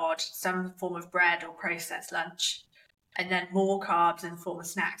quite odd, some form of bread or processed lunch, and then more carbs in the form of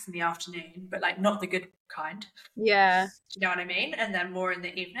snacks in the afternoon, but like not the good kind. yeah. Do you know what I mean? And then more in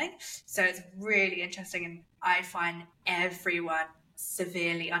the evening. So it's really interesting, and I find everyone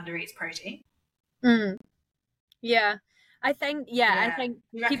severely undereats protein. Mm, yeah. I Yeah. think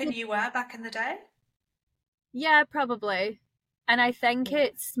You reckon people, you were back in the day? yeah, probably. And I think Yeah.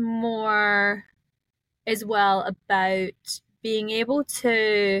 it's more as well about being able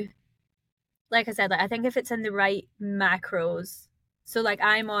to, like I said, like I think if it's in the right macros. So like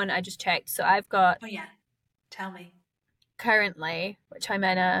I just checked. So I've got Oh yeah. Tell me. currently, which I'm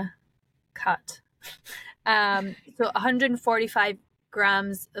in a cut. So 145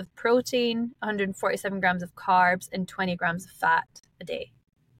 grams of protein, 147 grams of carbs, and 20 grams of fat a day.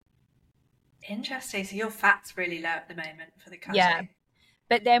 Interesting. So your fat's really low at the moment for the Yeah. cutting.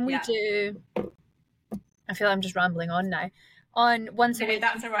 But then we Yeah. do, I feel I'm just rambling on now. On once No, a week,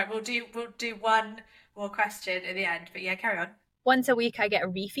 that's all right. We'll do one more question at the end. But yeah, carry on. once a week I get a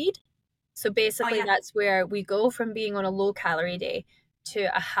refeed. So Oh basically yeah. that's where we go from being on a low calorie day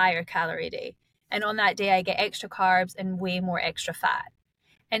to a higher calorie day. And on that day I get extra carbs and way more extra fat.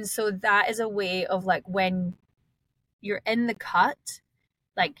 And so that is a way of like when you're in the cut,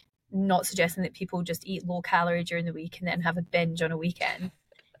 like not suggesting that people just eat low calorie during the week and then have a binge on a weekend.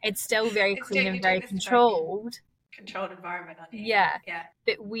 It's still very clean and You're doing very this in a very controlled. controlled environment, aren't you? Yeah. Yeah.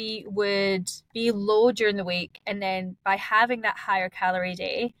 But we would be low during the week, and then by having that higher calorie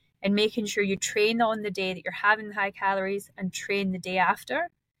day and making sure you train on the day that you're having the high calories and train the day after,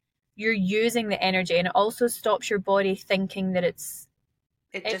 you're using the energy, and it also stops your body thinking that It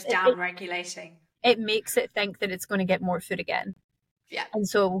it, just it, down it, regulating. it makes it think that it's going to get more food again. Yeah. And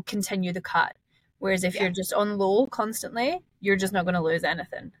so it will continue the cut. Whereas if Yeah. you're just on low constantly, you're just not going to lose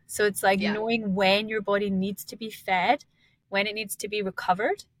anything. So it's like Yeah. knowing when your body needs to be fed, when it needs to be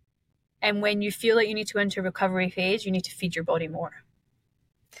recovered, and when you feel like you need to enter a recovery phase, you need to feed your body more.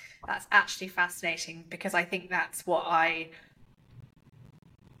 That's actually fascinating because I think that's what I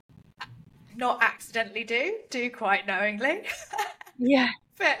not accidentally do quite knowingly. Yeah.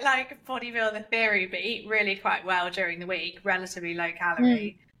 But like bodybuilder theory, but eat really quite well during the week, relatively low Mm.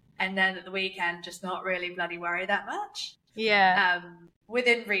 calorie, and then at the weekend just not really bloody worry that much, Yeah.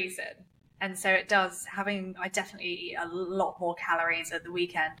 within reason. And so it does having I definitely eat a lot more calories at the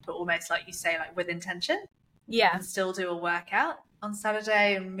weekend, but almost like you say, like with intention, Yeah. and still do a workout on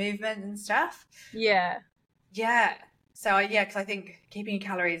Saturday and movement and stuff. Yeah. Yeah. So yeah, because I think keeping your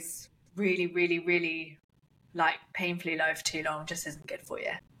calories really, really, really like painfully low for too long just isn't good for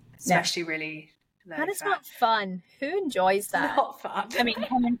you, No. especially really low That is fat. not fun. Who enjoys It's that? not fun. I mean,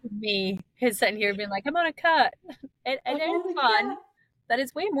 coming from me, who's sitting here being like, I'm on a cut. It I'm is on the fun, gut. but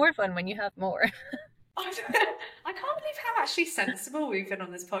it's way more fun when you have more. I can't believe how actually sensible we've been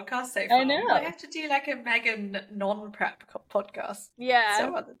on this podcast so I far. We might know. have to do like a Megan non-prep podcast Yeah.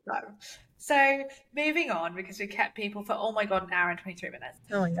 some other time. So moving on, because we kept people for, oh my God, an hour and 23 minutes.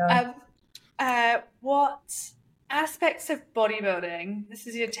 Oh my God. What aspects of bodybuilding, this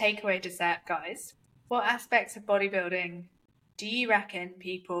is your takeaway dessert, guys. What aspects of bodybuilding do you reckon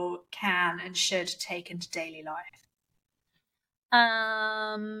people can and should take into daily life?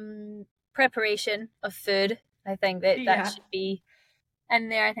 Preparation of food. I think that Yeah. should be in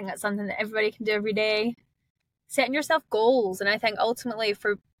there. I think that's something that everybody can do every day. Setting yourself goals. And I think ultimately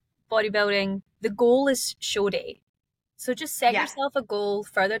for bodybuilding, the goal is show day. So just set yourself a goal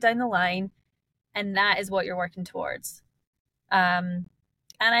further down the line, and that is what you're working towards. And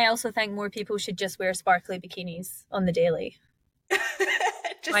I also think more people should just wear sparkly bikinis on the daily.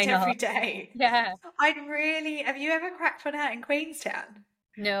 Just every day. Yeah. Have you ever cracked one out in Queenstown?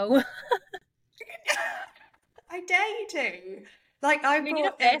 No. I dare you to. We need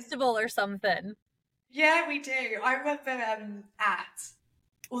a festival or something. Yeah, we do. I remember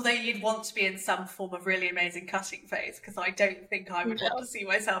although you'd want to be in some form of really amazing cutting phase, because I don't think I would want to see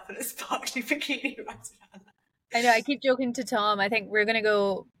myself in a sparkly bikini right now. I know, I keep joking to Tom, I think we're going to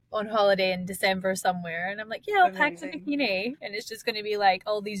go on holiday in December somewhere, and I'm like, yeah, I'll pack the bikini, and it's just going to be like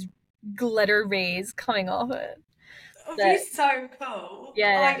all these glitter rays coming off it. It'll be so cool.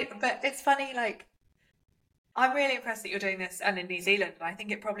 Yeah. But it's funny, I'm really impressed that you're doing this and in New Zealand, and I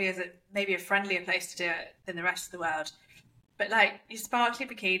think it probably is maybe a friendlier place to do it than the rest of the world. But your sparkly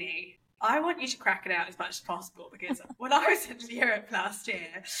bikini, I want you to crack it out as much as possible, because when I was in Europe last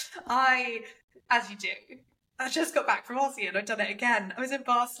year, as you do, I just got back from Aussie and I've done it again. I was in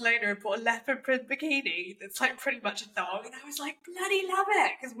Barcelona and bought a leopard print bikini that's pretty much a thong, and I was bloody love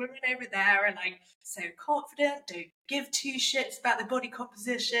it, because women over there are so confident, don't give two shits about their body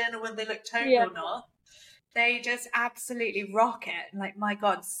composition or whether they look toned or not. They just absolutely rock it. And my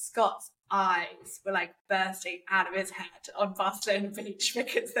God, Scott's eyes were bursting out of his head on Barcelona Beach,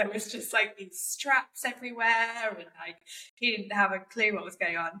 because there was just these straps everywhere, and he didn't have a clue what was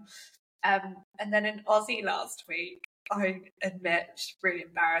going on. And then in Aussie last week, I admit, it's really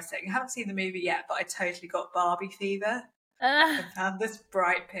embarrassing. I haven't seen the movie yet, but I totally got Barbie fever. I found this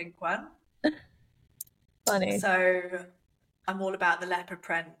bright pink one. Funny. So I'm all about the leopard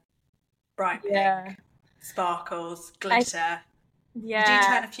print, bright pink, sparkles, glitter. You do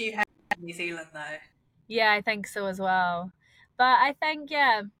turn a few heads in New Zealand, though. Yeah, I think so as well. But I think,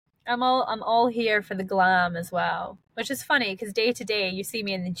 I'm all here for the glam as well, which is funny because day to day you see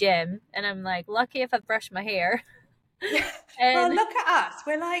me in the gym and I'm lucky if I've brushed my hair. Well, look at us.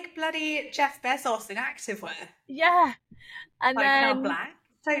 We're bloody Jeff Bezos in activewear. Yeah. And then black.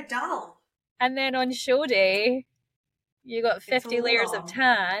 So dull. And then on show day, you got 50 layers of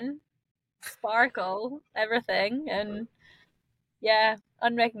tan, sparkle, everything, and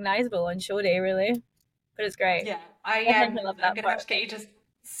unrecognizable on show day, really. But it's great. Yeah, I'm going to have to get you to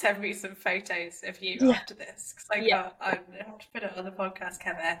send me some photos of you after this, because I have to put it on the podcast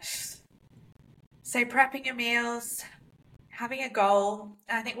cover. So prepping your meals, having a goal.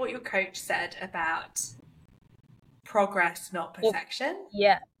 I think what your coach said about progress, not perfection,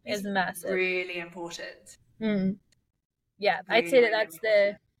 is massive. Really important. Yeah, really, I'd say that's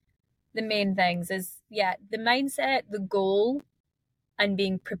the main things is the mindset, the goal, and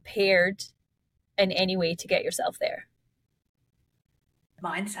being prepared in any way to get yourself there.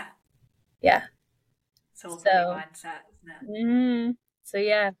 Mindset. Yeah. It's all mindset, isn't it?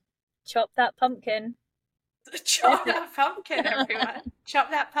 So chop that pumpkin. Chop that pumpkin, everyone. Chop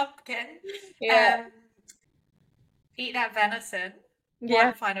that pumpkin. Yeah. Eat that venison.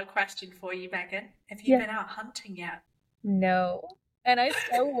 One final question for you, Megan. Have you been out hunting yet? No. And I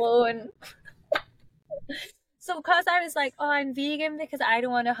still won't. So because I was I'm vegan because I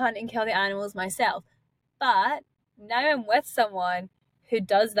don't want to hunt and kill the animals myself. But now I'm with someone who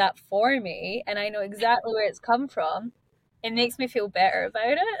does that for me and I know exactly where it's come from. It makes me feel better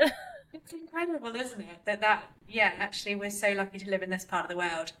about it. It's incredible, isn't it? Actually we're so lucky to live in this part of the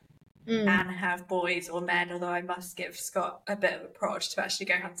world and have boys or men, although I must give Scott a bit of a prod to actually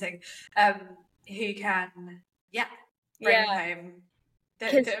go hunting, who can bring home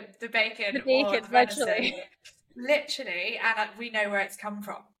the bacon or the venison. Literally, and we know where it's come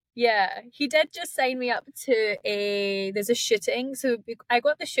from. Yeah, he did just sign me up to there's a shooting. So I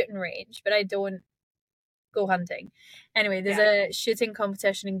got the shooting range, but I don't go hunting. Anyway, there's a shooting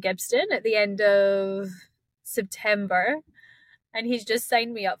competition in Gibbston at the end of September, and he's just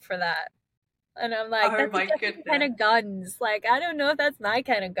signed me up for that. And I'm that's a different kind of guns. I don't know if that's my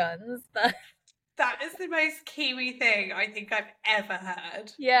kind of guns, but that is the most Kiwi thing I think I've ever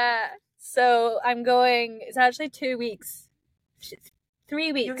heard. Yeah. So I'm going, it's actually 2 weeks,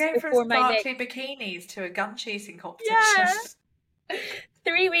 3 weeks. You're going from sparkly bikinis to a gun chasing competition. Yeah.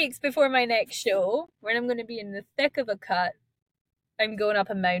 3 weeks before my next show, when I'm going to be in the thick of a cut, I'm going up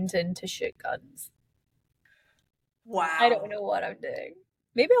a mountain to shoot guns. Wow. I don't know what I'm doing.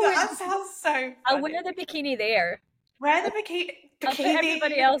 Maybe that sounds so funny. I'll wear the bikini there. Wear the bikini. I'll put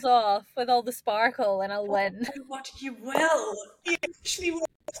everybody else off with all the sparkle and I'll win. What you will. You actually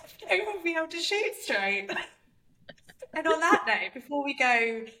won't be able to shoot straight. And on that note, before we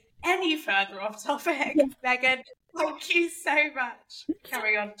go any further off topic, Yeah. Megan, thank you so much for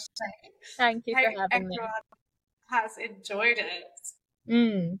coming on today. Thank you for Hope having me. everyone has enjoyed it.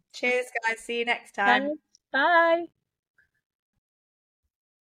 Mm. Cheers, guys. See you next time. Bye.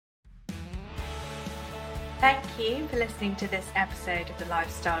 Thank you for listening to this episode of the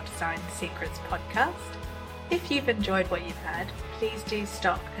Lifestyle Design Secrets podcast. If you've enjoyed what you've heard, please do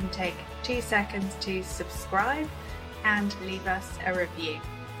stop and take 2 seconds to subscribe and leave us a review.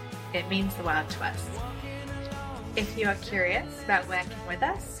 It means the world to us. If you are curious about working with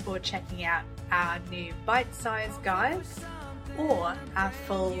us or checking out our new bite-sized guides or our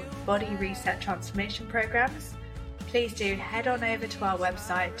full body reset transformation programs, please do head on over to our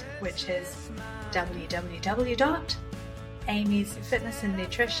website, which is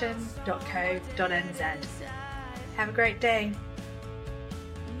www.amysfitnessandnutrition.co.nz. Have a great day.